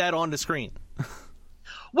put that on the screen.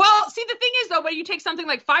 Well, see, the thing is, though, when you take something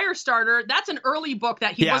like Firestarter, that's an early book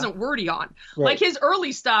that he wasn't wordy on. Right. Like, his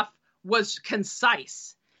early stuff was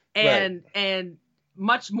concise and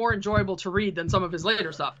much more enjoyable to read than some of his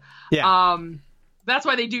later stuff. Yeah. That's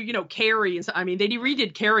why they do, Carrie. And I mean, they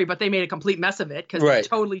redid Carrie, but they made a complete mess of it because they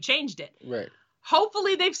totally changed it. Right.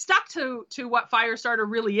 Hopefully, they've stuck to what Firestarter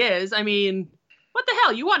really is. I mean, what the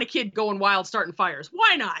hell? You want a kid going wild, starting fires?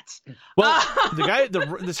 Why not? Well,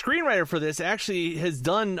 the screenwriter for this actually has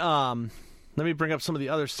done. Let me bring up some of the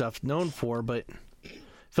other stuff known for, but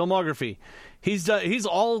filmography. He's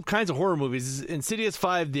all kinds of horror movies. Insidious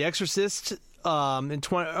 5, The Exorcist,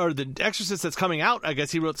 The Exorcist that's coming out. I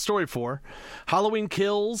guess he wrote the story for Halloween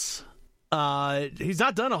Kills. He's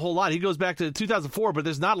not done a whole lot. He goes back to 2004, but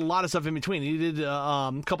there's not a lot of stuff in between. He did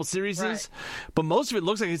a couple series, but most of it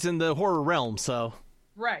looks like it's in the horror realm. So,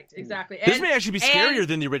 right, exactly. This may actually be scarier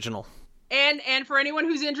than the original. And for anyone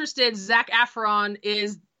who's interested, Zac Efron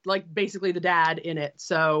is like basically the dad in it.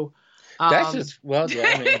 So that's just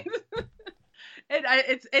I mean.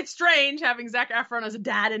 It's strange having Zac Efron as a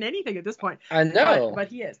dad in anything at this point. I know, but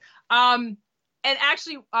he is. And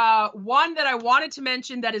actually, one that I wanted to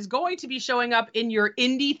mention that is going to be showing up in your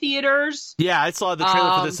indie theaters. Yeah, I saw the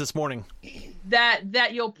trailer for this morning.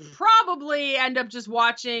 That you'll probably end up just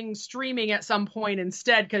watching streaming at some point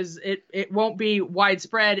instead because it won't be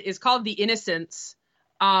widespread. Is called The Innocents.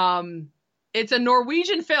 It's a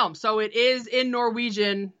Norwegian film, so it is in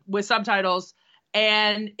Norwegian with subtitles.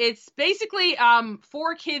 And it's basically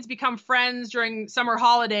 4 kids become friends during summer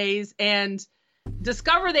holidays and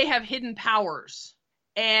discover they have hidden powers,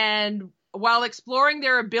 and while exploring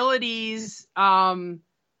their abilities,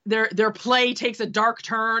 their play takes a dark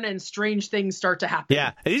turn and strange things start to happen.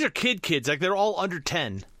 Yeah, and these are kids, like they're all under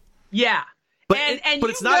 10. Yeah, but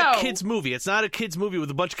it's not a kids movie. It's not a kids movie with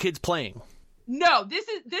a bunch of kids playing. No,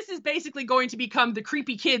 this is basically going to become the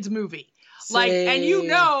creepy kids movie. Like, and you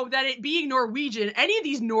know that it being Norwegian, any of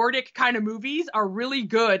these Nordic kind of movies are really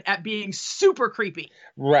good at being super creepy.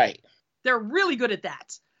 Right. They're really good at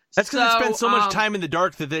that. That's because they spend so much time in the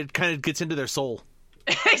dark that it kind of gets into their soul.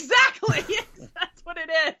 Exactly. That's what it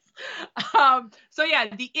is. So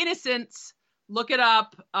yeah, The Innocents. Look it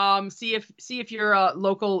up. See if your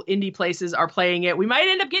local indie places are playing it. We might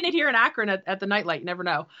end up getting it here in Akron at the Nightlight. You never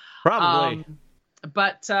know. Probably.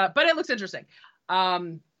 But it looks interesting.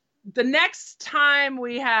 The next time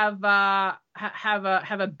we have a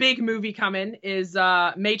big movie coming is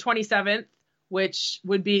May 27th. Which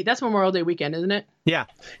would be, that's Memorial Day weekend, isn't it? Yeah.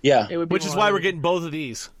 Yeah. It would be which is why we're getting both of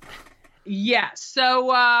these. Yeah.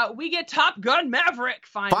 So we get Top Gun Maverick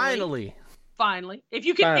finally. Finally. If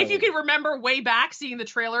you can remember way back seeing the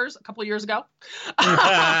trailers a couple of years ago.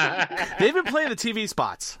 They've been playing the TV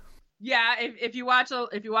spots. Yeah, if you watch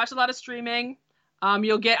a lot of streaming,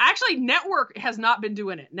 you'll get, actually Network has not been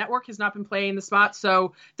doing it. Network has not been playing the spots,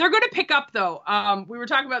 so they're going to pick up though. We were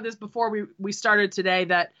talking about this before we started today,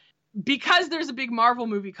 that because there's a big Marvel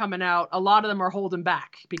movie coming out, a lot of them are holding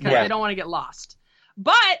back because they don't want to get lost.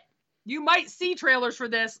 But you might see trailers for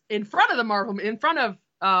this in front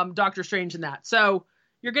of Doctor Strange and that. So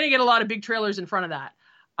you're going to get a lot of big trailers in front of that.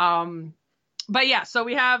 But yeah, so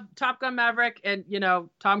we have Top Gun Maverick, and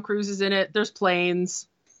Tom Cruise is in it. There's planes.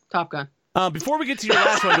 Top Gun. Before we get to your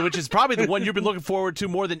last one, which is probably the one you've been looking forward to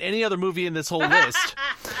more than any other movie in this whole list,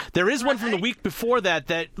 there is one from the week before that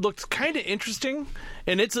looked kind of interesting,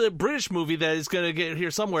 and it's a British movie that is going to get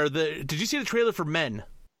here somewhere. Did you see the trailer for Men?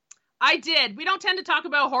 I did. We don't tend to talk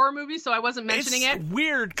about horror movies, so I wasn't mentioning it. It's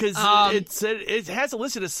weird because it has it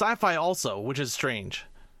listed as sci-fi also, which is strange.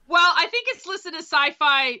 Well, I think it's listed as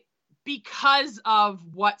sci-fi because of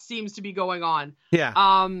what seems to be going on.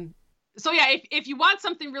 Yeah. So yeah, if you want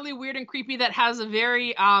something really weird and creepy that has a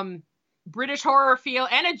very British horror feel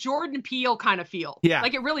and a Jordan Peele kind of feel, yeah,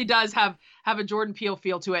 like it really does have a Jordan Peele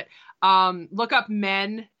feel to it. Look up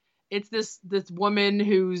Men. It's this woman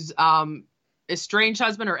whose estranged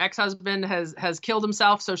husband or ex-husband has killed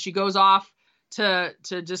himself, so she goes off to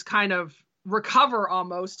just kind of recover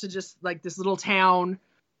almost to just like this little town.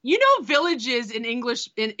 Villages in English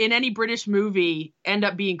in any British movie end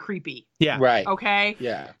up being creepy. Yeah. Right. Okay.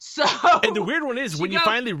 Yeah. So. And the weird one is when you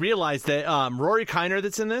finally realize that Rory Kinnear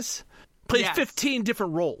that's in this plays 15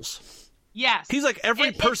 different roles. Yes. He's like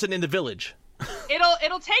every person in the village.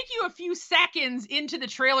 It'll take you a few seconds into the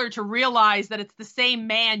trailer to realize that it's the same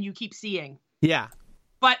man you keep seeing. Yeah.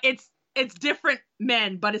 But it's it's different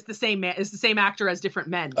men, but it's the same man. It's the same actor as different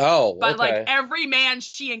men. Oh, but okay. like every man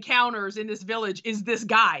she encounters in this village is this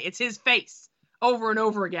guy. It's his face over and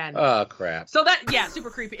over again. Oh crap. So super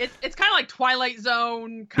creepy. It's kind of like Twilight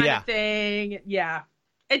Zone kind of thing. Yeah,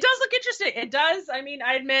 it does look interesting. It does. I mean,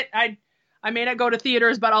 I admit I may not go to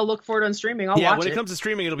theaters, but I'll look for it on streaming. I'll watch when it. it comes to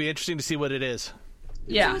streaming, it'll be interesting to see what it is.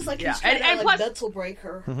 Yeah, it was like he's trying to like mental break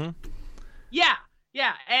her. Mm-hmm.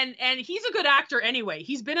 Yeah, and he's a good actor anyway.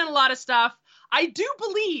 He's been in a lot of stuff. I do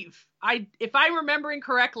believe, if I'm remembering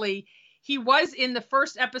correctly, he was in the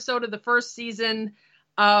first episode of the first season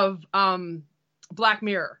of Black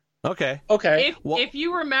Mirror. Okay. If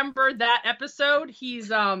you remember that episode, he's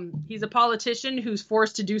a politician who's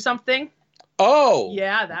forced to do something. Oh.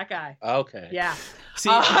 Yeah, that guy. Okay. Yeah. See,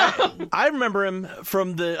 I remember him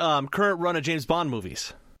from the current run of James Bond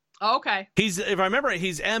movies. Okay. If I remember,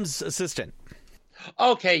 he's M's assistant.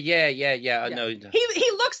 Okay, yeah. No,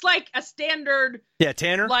 he looks like a standard. Yeah,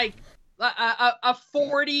 Tanner. Like a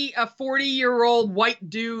 40-year-old white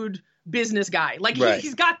dude business guy. Like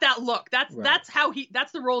he's got that look. That's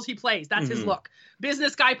the roles he plays. That's his look.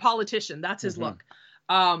 Business guy, politician. That's his look.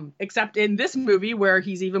 Except in this movie where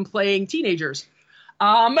he's even playing teenagers,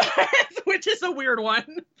 which is a weird one.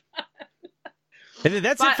 And then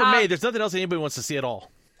that's it for May. There's nothing else anybody wants to see at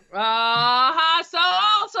all. So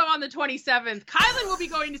also on the 27th, Kylan will be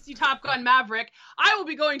going to see Top Gun Maverick. I will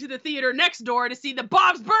be going to the theater next door to see the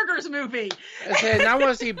Bob's Burgers movie. And I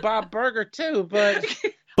want to see Bob Burger too, but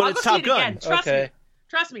it's Top Gun.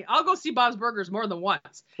 Trust me, I'll go see Bob's Burgers more than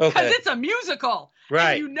once. Because it's a musical.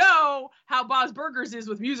 Right. And you know how Bob's Burgers is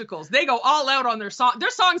with musicals. They go all out on their song. Their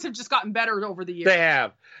songs have just gotten better over the years. They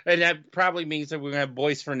have. And that probably means that we're going to have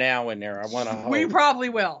Boys for Now in there. I want to hope. We probably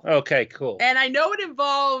will. Okay, cool. And I know it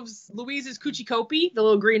involves Louise's Coochie Kopi, the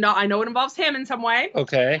little green doll. I know it involves him in some way.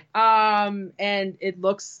 Okay. And it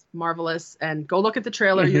looks marvelous. And go look at the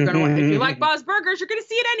trailer. You're going to, if you like Bob's Burgers, you're going to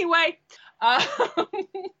see it anyway.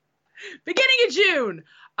 Beginning of June.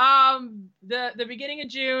 The beginning of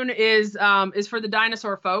June is for the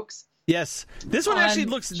dinosaur folks. Yes. This one actually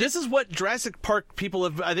looks, this is what Jurassic Park people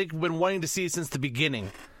have, I think, been wanting to see since the beginning.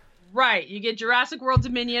 Right. You get Jurassic World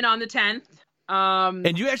Dominion on the 10th.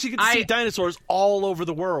 And you actually get to see dinosaurs all over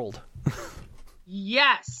the world.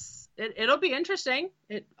 Yes. It'll be interesting.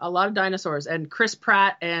 A lot of dinosaurs and Chris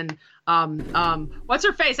Pratt and what's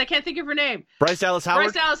her face? I can't think of her name. Bryce Dallas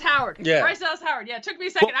Howard. Yeah. Bryce Dallas Howard. Yeah, it took me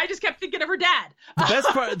a second. I just kept thinking of her dad. The best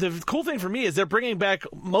part, the cool thing for me is they're bringing back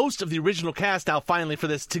most of the original cast now finally for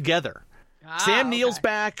this together. Sam Neill's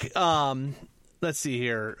back. Let's see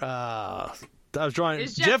here. I was drawing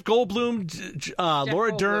Jeff Goldblum,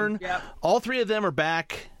 Laura Dern. Yep. All three of them are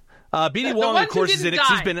back. B.D. Wong, of course, is in it because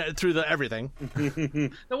he's been through everything.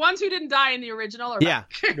 The ones who didn't die in the original are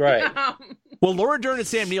back. Right. Well, Laura Dern and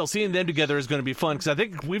Sam Neill, seeing them together is going to be fun because I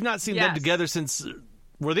think we've not seen them together since.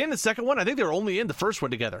 Were they in the second one? I think they were only in the first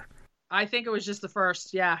one together. I think it was just the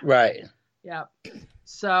first. Yeah. Right. Yeah.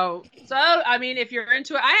 So I mean, if you're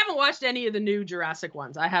into it, I haven't watched any of the new Jurassic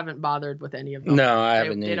ones. I haven't bothered with any of them. No, I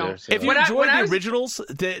haven't either. So. If you enjoy the originals,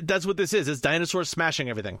 that's what this is. It's dinosaurs smashing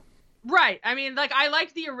everything. Right. I mean, like, I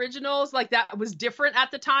liked the originals. Like, that was different at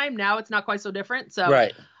the time. Now it's not quite so different. So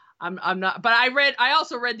right. I'm not. But I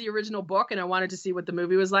also read the original book, and I wanted to see what the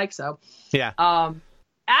movie was like. So yeah.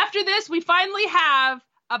 After this, we finally have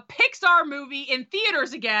a Pixar movie in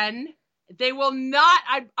theaters again. They will not.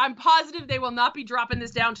 I'm positive they will not be dropping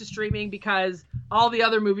this down to streaming because all the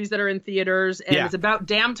other movies that are in theaters, and it's about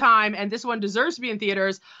damn time. And this one deserves to be in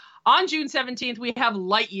theaters. On June 17th, we have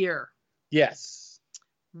Lightyear. Yes.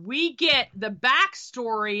 We get the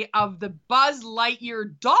backstory of the Buzz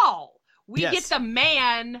Lightyear doll. We get the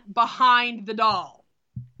man behind the doll.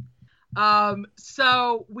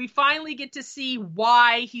 So we finally get to see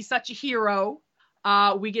why he's such a hero.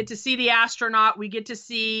 We get to see the astronaut. We get to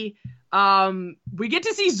see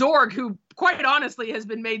Zorg, who quite honestly has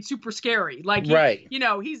been made super scary. Like, you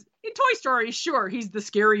know, he's in Toy Story. Sure, he's the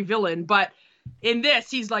scary villain, but in this,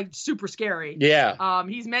 he's like super scary. Yeah.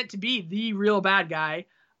 He's meant to be the real bad guy.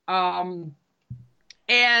 And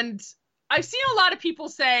I've seen a lot of people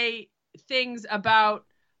say things about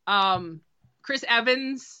Chris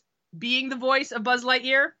Evans being the voice of Buzz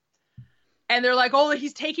Lightyear. And they're like, oh,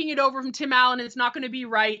 he's taking it over from Tim Allen. It's not going to be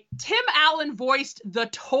right. Tim Allen voiced the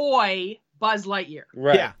toy Buzz Lightyear.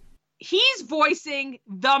 Right. Yeah. He's voicing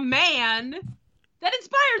the man that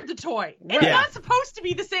inspired the toy. It's not supposed to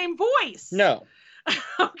be the same voice. No.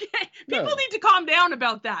 Okay. People need to calm down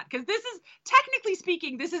about that because this is, technically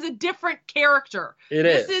speaking, this is a different character.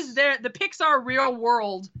 This is the Pixar real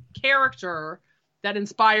world character that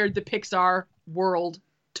inspired the Pixar world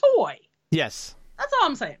toy. Yes. That's all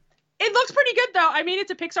I'm saying. It looks pretty good though. I mean,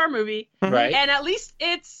 it's a Pixar movie, Right. and at least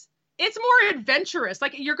it's more adventurous.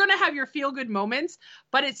 Like, you're gonna have your feel good moments,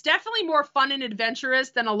 but it's definitely more fun and adventurous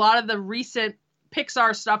than a lot of the recent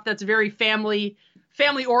Pixar stuff that's very family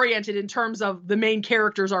oriented in terms of the main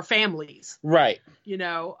characters are families. Right. You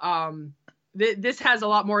know, this has a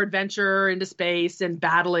lot more adventure into space and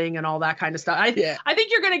battling and all that kind of stuff. I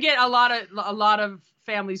think you're gonna get a lot of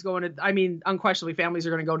families going to. I mean, unquestionably, families are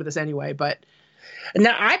gonna go to this anyway. But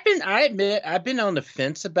now I admit I've been on the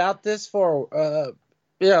fence about this for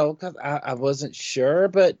because I wasn't sure,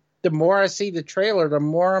 but the more I see the trailer, the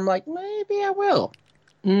more I'm like, maybe I will.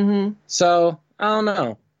 Mm-hmm. So I don't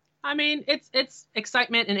know. I mean, it's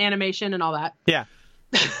excitement and animation and all that. Yeah.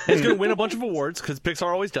 It's going to win a bunch of awards because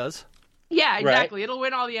Pixar always does. Yeah, exactly. Right. It'll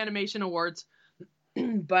win all the animation awards.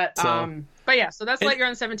 but yeah, so that's Lightyear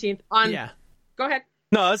on the 17th. Yeah. Go ahead.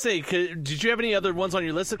 No, let's say, did you have any other ones on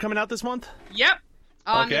your list that are coming out this month? Yep.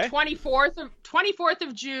 On the 24th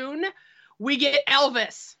of June, we get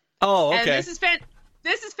Elvis. Oh, okay. And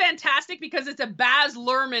this is fantastic because it's a Baz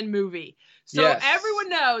Luhrmann movie. So everyone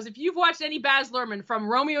knows, if you've watched any Baz Luhrmann, from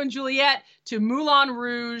Romeo and Juliet to Moulin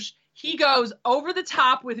Rouge, he goes over the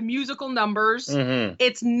top with musical numbers. Mm-hmm.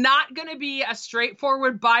 It's not going to be a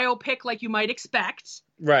straightforward biopic like you might expect.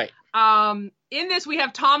 Right. In this, we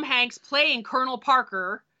have Tom Hanks playing Colonel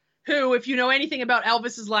Parker, who, if you know anything about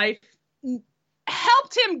Elvis's life,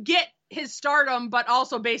 helped him get his stardom, but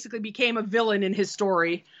also basically became a villain in his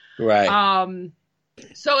story. Right.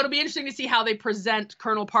 So it'll be interesting to see how they present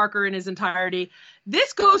Colonel Parker in his entirety.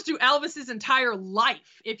 This goes through Elvis's entire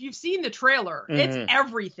life. If you've seen the trailer, it's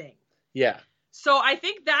everything. Yeah. So I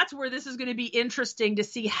think that's where this is going to be interesting to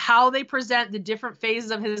see how they present the different phases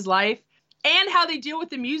of his life and how they deal with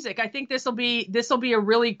the music. I think this will be a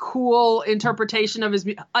really cool interpretation of his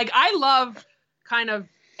like, I love kind of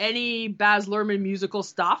any Baz Luhrmann musical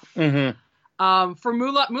stuff. Mm-hmm. For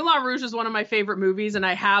Moulin Rouge is one of my favorite movies, and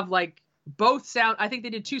I have like both I think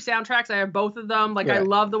they did 2 soundtracks. I have both of them. Like, I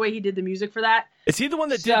love the way he did the music for that. Is he the one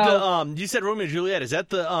that did the you said Romeo and Juliet? Is that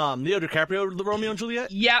the Leo DiCaprio, the Romeo and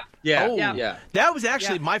Juliet? Yep. Yeah. Oh, yeah. That was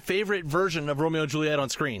actually my favorite version of Romeo and Juliet on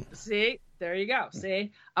screen. See? There you go.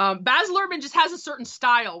 See? Baz Luhrmann just has a certain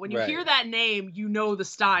style. When you hear that name, you know the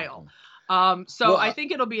style. I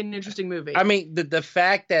think it'll be an interesting movie. I mean, the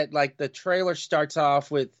fact that like the trailer starts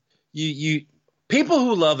off with you people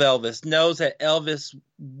who love Elvis knows that Elvis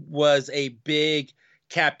was a big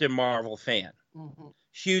Captain Marvel fan. Mm-hmm.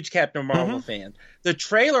 Huge Captain Marvel fan. The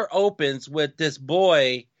trailer opens with this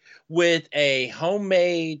boy with a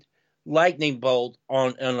homemade lightning bolt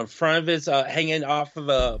on the front of his hanging off of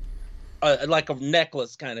a like a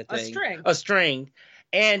necklace kind of thing. A string.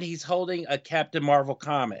 And he's holding a Captain Marvel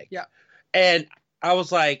comic. Yeah. And I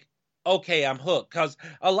was like, okay, I'm hooked. Because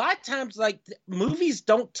a lot of times, like, movies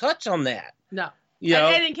don't touch on that. No.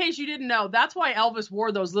 And in case you didn't know, that's why Elvis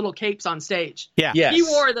wore those little capes on stage. Yeah. Yes. He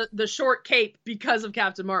wore the short cape because of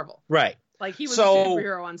Captain Marvel. Right. Like, he was a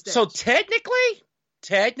superhero on stage. So technically,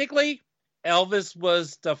 Elvis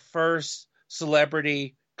was the first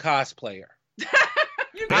celebrity cosplayer. You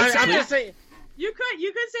could say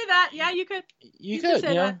say that. Yeah, you could. You could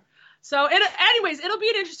say that. So, anyways, it'll be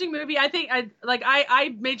an interesting movie. I think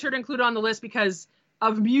I made sure to include it on the list because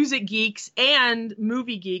of music geeks and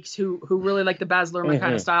movie geeks who really like the Baz Luhrmann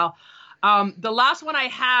kind of style. The last one I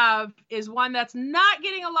have is one that's not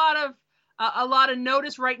getting a lot of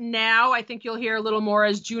notice right now. I think you'll hear a little more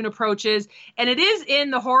as June approaches, and it is in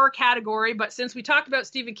the horror category. But since we talked about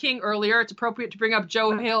Stephen King earlier, it's appropriate to bring up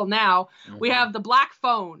Joe Hill now. We have The Black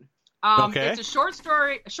Phone. It's a short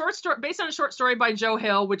story based on a short story by Joe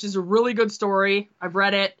Hill, which is a really good story. I've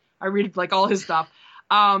read it. I read like all his stuff.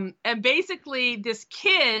 And basically this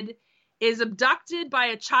kid is abducted by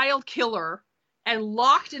a child killer and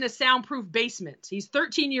locked in a soundproof basement. He's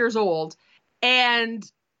 13 years old, and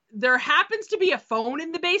there happens to be a phone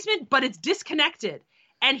in the basement, but it's disconnected.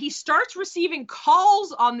 And he starts receiving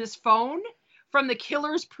calls on this phone from the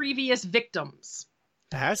killer's previous victims.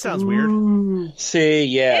 That sounds weird. See,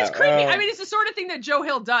 yeah. It's creepy. I mean, it's the sort of thing that Joe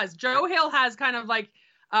Hill does. Joe Hill has kind of like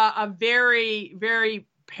a very, very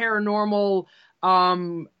paranormal,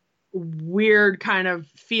 weird kind of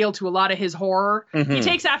feel to a lot of his horror. Mm-hmm. He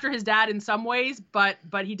takes after his dad in some ways, but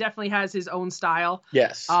he definitely has his own style.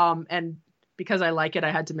 Yes. And because I like it,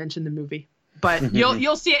 I had to mention the movie. But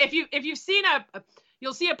you'll see it if you've seen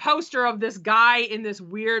you'll see a poster of this guy in this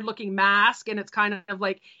weird looking mask, and it's kind of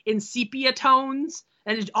like in sepia tones.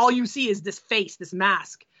 And all you see is this face, this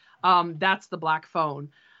mask. That's The Black Phone.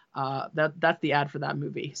 That's the ad for that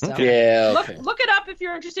movie. So Yeah. Okay. look it up if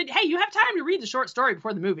you're interested. Hey, you have time to read the short story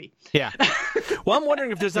before the movie. Yeah. Well, I'm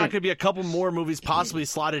wondering if there's not going to be a couple more movies possibly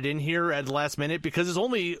slotted in here at the last minute, because there's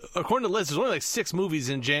only, according to the list, there's only like 6 movies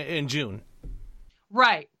in June.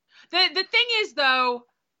 Right. The thing is, though,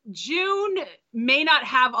 June may not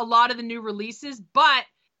have a lot of the new releases, but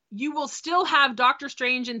you will still have Doctor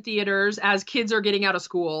Strange in theaters as kids are getting out of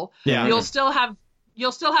school. Yeah. You'll still have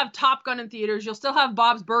Top Gun in theaters. You'll still have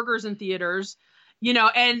Bob's Burgers in theaters. You know,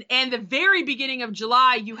 and the very beginning of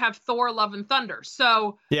July, you have Thor: Love and Thunder.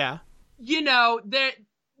 So Yeah. you know, that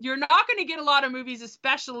you're not going to get a lot of movies,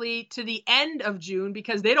 especially to the end of June,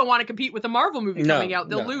 because they don't want to compete with the Marvel movie coming out.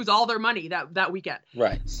 They'll lose all their money that weekend.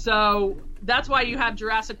 Right. So that's why you have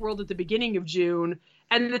Jurassic World at the beginning of June.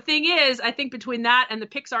 And the thing is, I think between that and the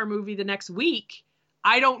Pixar movie the next week,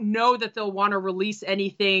 I don't know that they'll want to release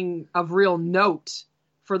anything of real note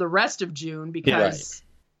for the rest of June because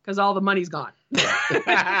all the money's gone.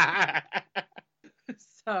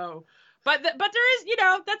 So, but there is, you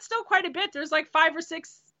know, that's still quite a bit. There's like 5 or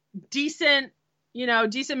 6 decent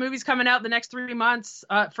movies coming out the next 3 months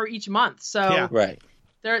for each month. So Yeah. Right.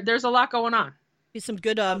 there's a lot going on. Be some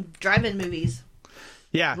good drive-in movies.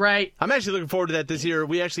 Yeah. Right. I'm actually looking forward to that this year.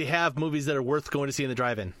 We actually have movies that are worth going to see in the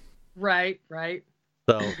drive-in. Right.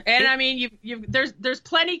 So, And I mean, there's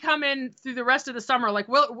plenty coming through the rest of the summer. Like,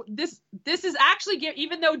 well, this is actually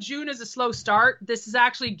even though June is a slow start, this is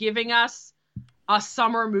actually giving us a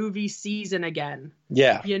summer movie season again.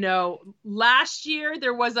 Yeah. You know, last year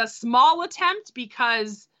there was a small attempt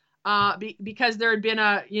because there had been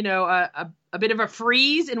a bit of a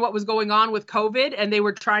freeze in what was going on with COVID, and they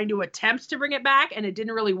were trying to attempt to bring it back, and it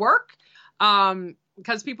didn't really work.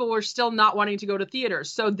 Because people were still not wanting to go to theaters.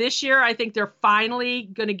 So this year, I think they're finally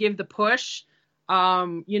going to give the push,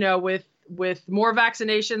 with more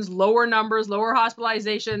vaccinations, lower numbers, lower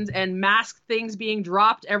hospitalizations, and mask things being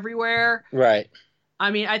dropped everywhere. Right.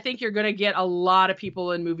 I mean, I think you're going to get a lot of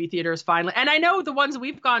people in movie theaters finally. And I know the ones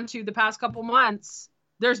we've gone to the past couple months,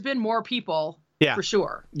 there's been more people for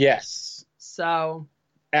sure. Yes. So.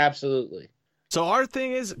 Absolutely. So our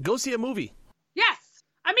thing is, go see a movie. Yes.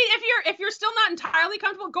 I mean, if you're still not entirely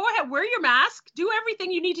comfortable, go ahead, wear your mask, do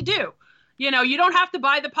everything you need to do. You know, you don't have to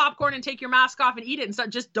buy the popcorn and take your mask off and eat it, and so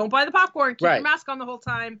just don't buy the popcorn, keep your mask on the whole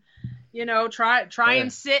time. You know, try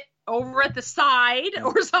and sit over at the side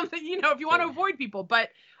or something, you know, if you want to avoid people,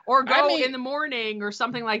 or go in the morning or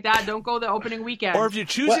something like that. Don't go the opening weekend. Or if you're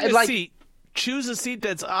choosing a seat, choose a seat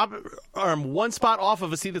that's one spot off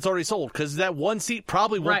of a seat that's already sold, because that one seat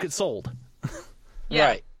probably won't get sold. Yeah.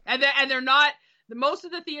 Right. And they're not. Most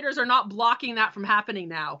of the theaters are not blocking that from happening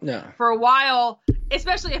now. No. For a while,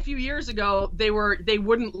 especially a few years ago, they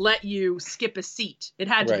wouldn't let you skip a seat. It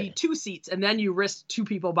had to be 2 seats, and then you risked 2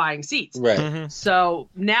 people buying seats. Right. Mm-hmm. So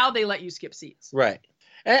now they let you skip seats. Right.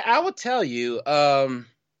 And I will tell you,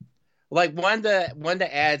 like one of the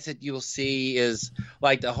ads that you'll see is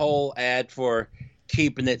like the whole ad for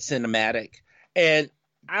keeping it cinematic. And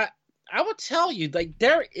I will tell you, like,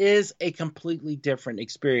 there is a completely different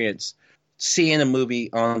experience seeing a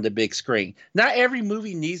movie on the big screen. Not every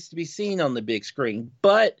movie needs to be seen on the big screen,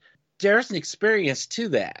 but there's an experience to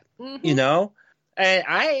that, you know?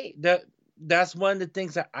 And that's one of the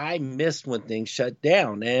things that I missed when things shut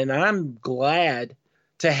down. And I'm glad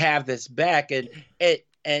to have this back and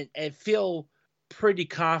feel pretty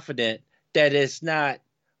confident that it's not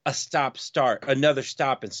another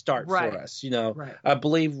stop and start for us. You know, I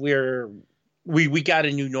believe we got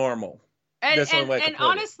a new normal. And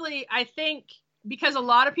honestly, I think because a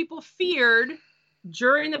lot of people feared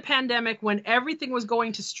during the pandemic when everything was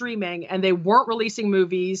going to streaming and they weren't releasing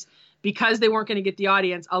movies because they weren't going to get the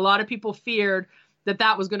audience, a lot of people feared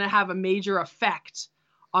that was going to have a major effect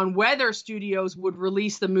on whether studios would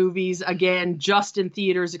release the movies again just in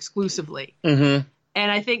theaters exclusively. Mm-hmm.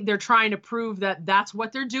 And I think they're trying to prove that that's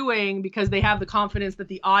what they're doing because they have the confidence that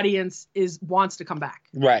the audience wants to come back.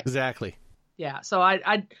 Right. Exactly. Yeah. So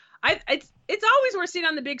it's always worth seeing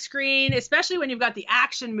on the big screen, especially when you've got the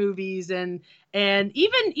action movies and even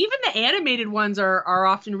the animated ones are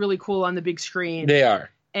often really cool on the big screen. They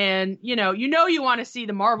are. And you want to see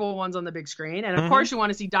the Marvel ones on the big screen, and of course you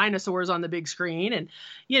want to see dinosaurs on the big screen, and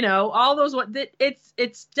all those.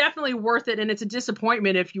 It's definitely worth it, and it's a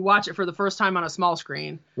disappointment if you watch it for the first time on a small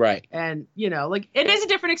screen. Right. And like it is a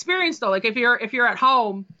different experience though. Like if you're at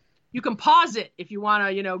home, you can pause it if you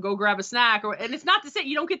want to, go grab a snack, and it's not to say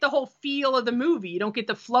you don't get the whole feel of the movie, you don't get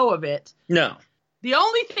the flow of it. No. The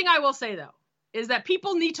only thing I will say though is that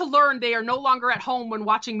people need to learn they are no longer at home when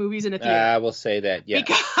watching movies in a theater. I will say that, yeah.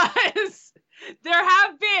 Because there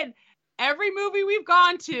have been, every movie we've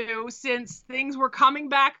gone to since things were coming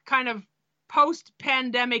back kind of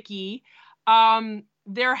post-pandemic-y,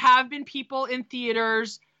 there have been people in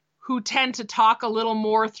theaters who tend to talk a little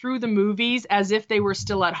more through the movies as if they were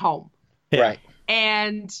still at home. Right.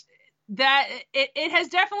 And that it has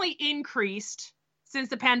definitely increased since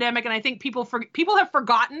the pandemic. And I think people have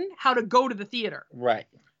forgotten how to go to the theater. Right.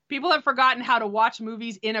 People have forgotten how to watch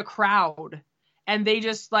movies in a crowd. And they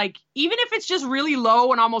just like, even if it's just really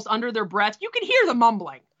low and almost under their breath, you can hear the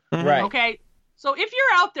mumbling. Right. Okay. So if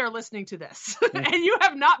you're out there listening to this and you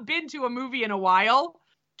have not been to a movie in a while,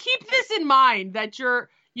 keep this in mind that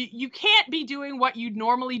you can't be doing what you'd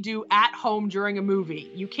normally do at home during a movie.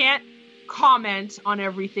 You can't comment on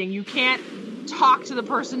everything. You can't talk to the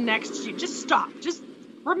person next to you. Just stop. Just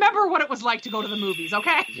remember what it was like to go to the movies,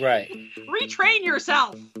 okay? Right. Retrain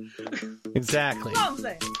yourself. Exactly. That's what I'm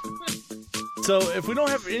saying. So if we don't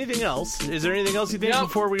have anything else, is there anything else you think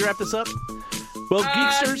before we wrap this up? Well,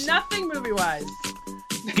 Geeksters. Nothing movie-wise.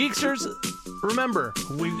 Geeksters, remember,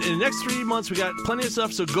 in the next 3 months we got plenty of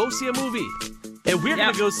stuff, so go see a movie. And we're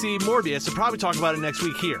going to go see Morbius and probably talk about it next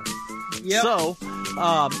week here. Yep. So,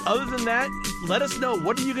 other than that, let us know,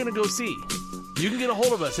 what are you going to go see? You can get a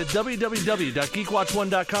hold of us at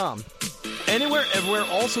www.geekwatch1.com. Anywhere, everywhere,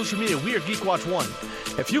 all social media, we are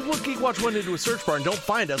GeekWatch1. If you put GeekWatch1 into a search bar and don't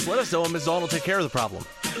find us, let us know and Ms. Dawn will take care of the problem.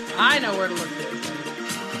 I know where to look for this.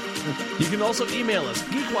 You can also email us,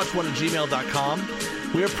 geekwatch1@gmail.com.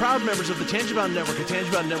 We are proud members of the Tangent Bound Network at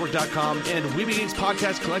tangentboundnetwork.com and Weeby Geeks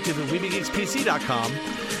Podcast Collective at WeebyGeeksPC.com.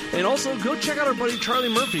 And also, go check out our buddy Charlie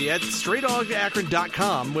Murphy at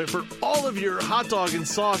StrayDogAkron.com for all of your hot dog and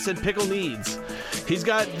sauce and pickle needs. He's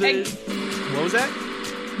got the... What was that?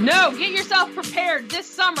 No, get yourself prepared this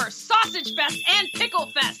summer. Sausage Fest and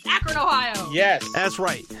Pickle Fest, Akron, Ohio. Yes. That's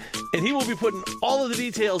right. And he will be putting all of the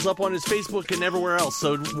details up on his Facebook and everywhere else.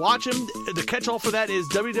 So watch him. The catch-all for that is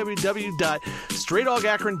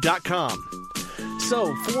www.StrayDogAkron.com.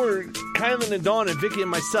 So for Kylan and Dawn and Vicky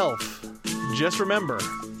and myself, just remember...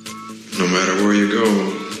 No matter where you go,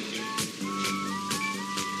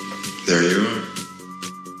 there you are.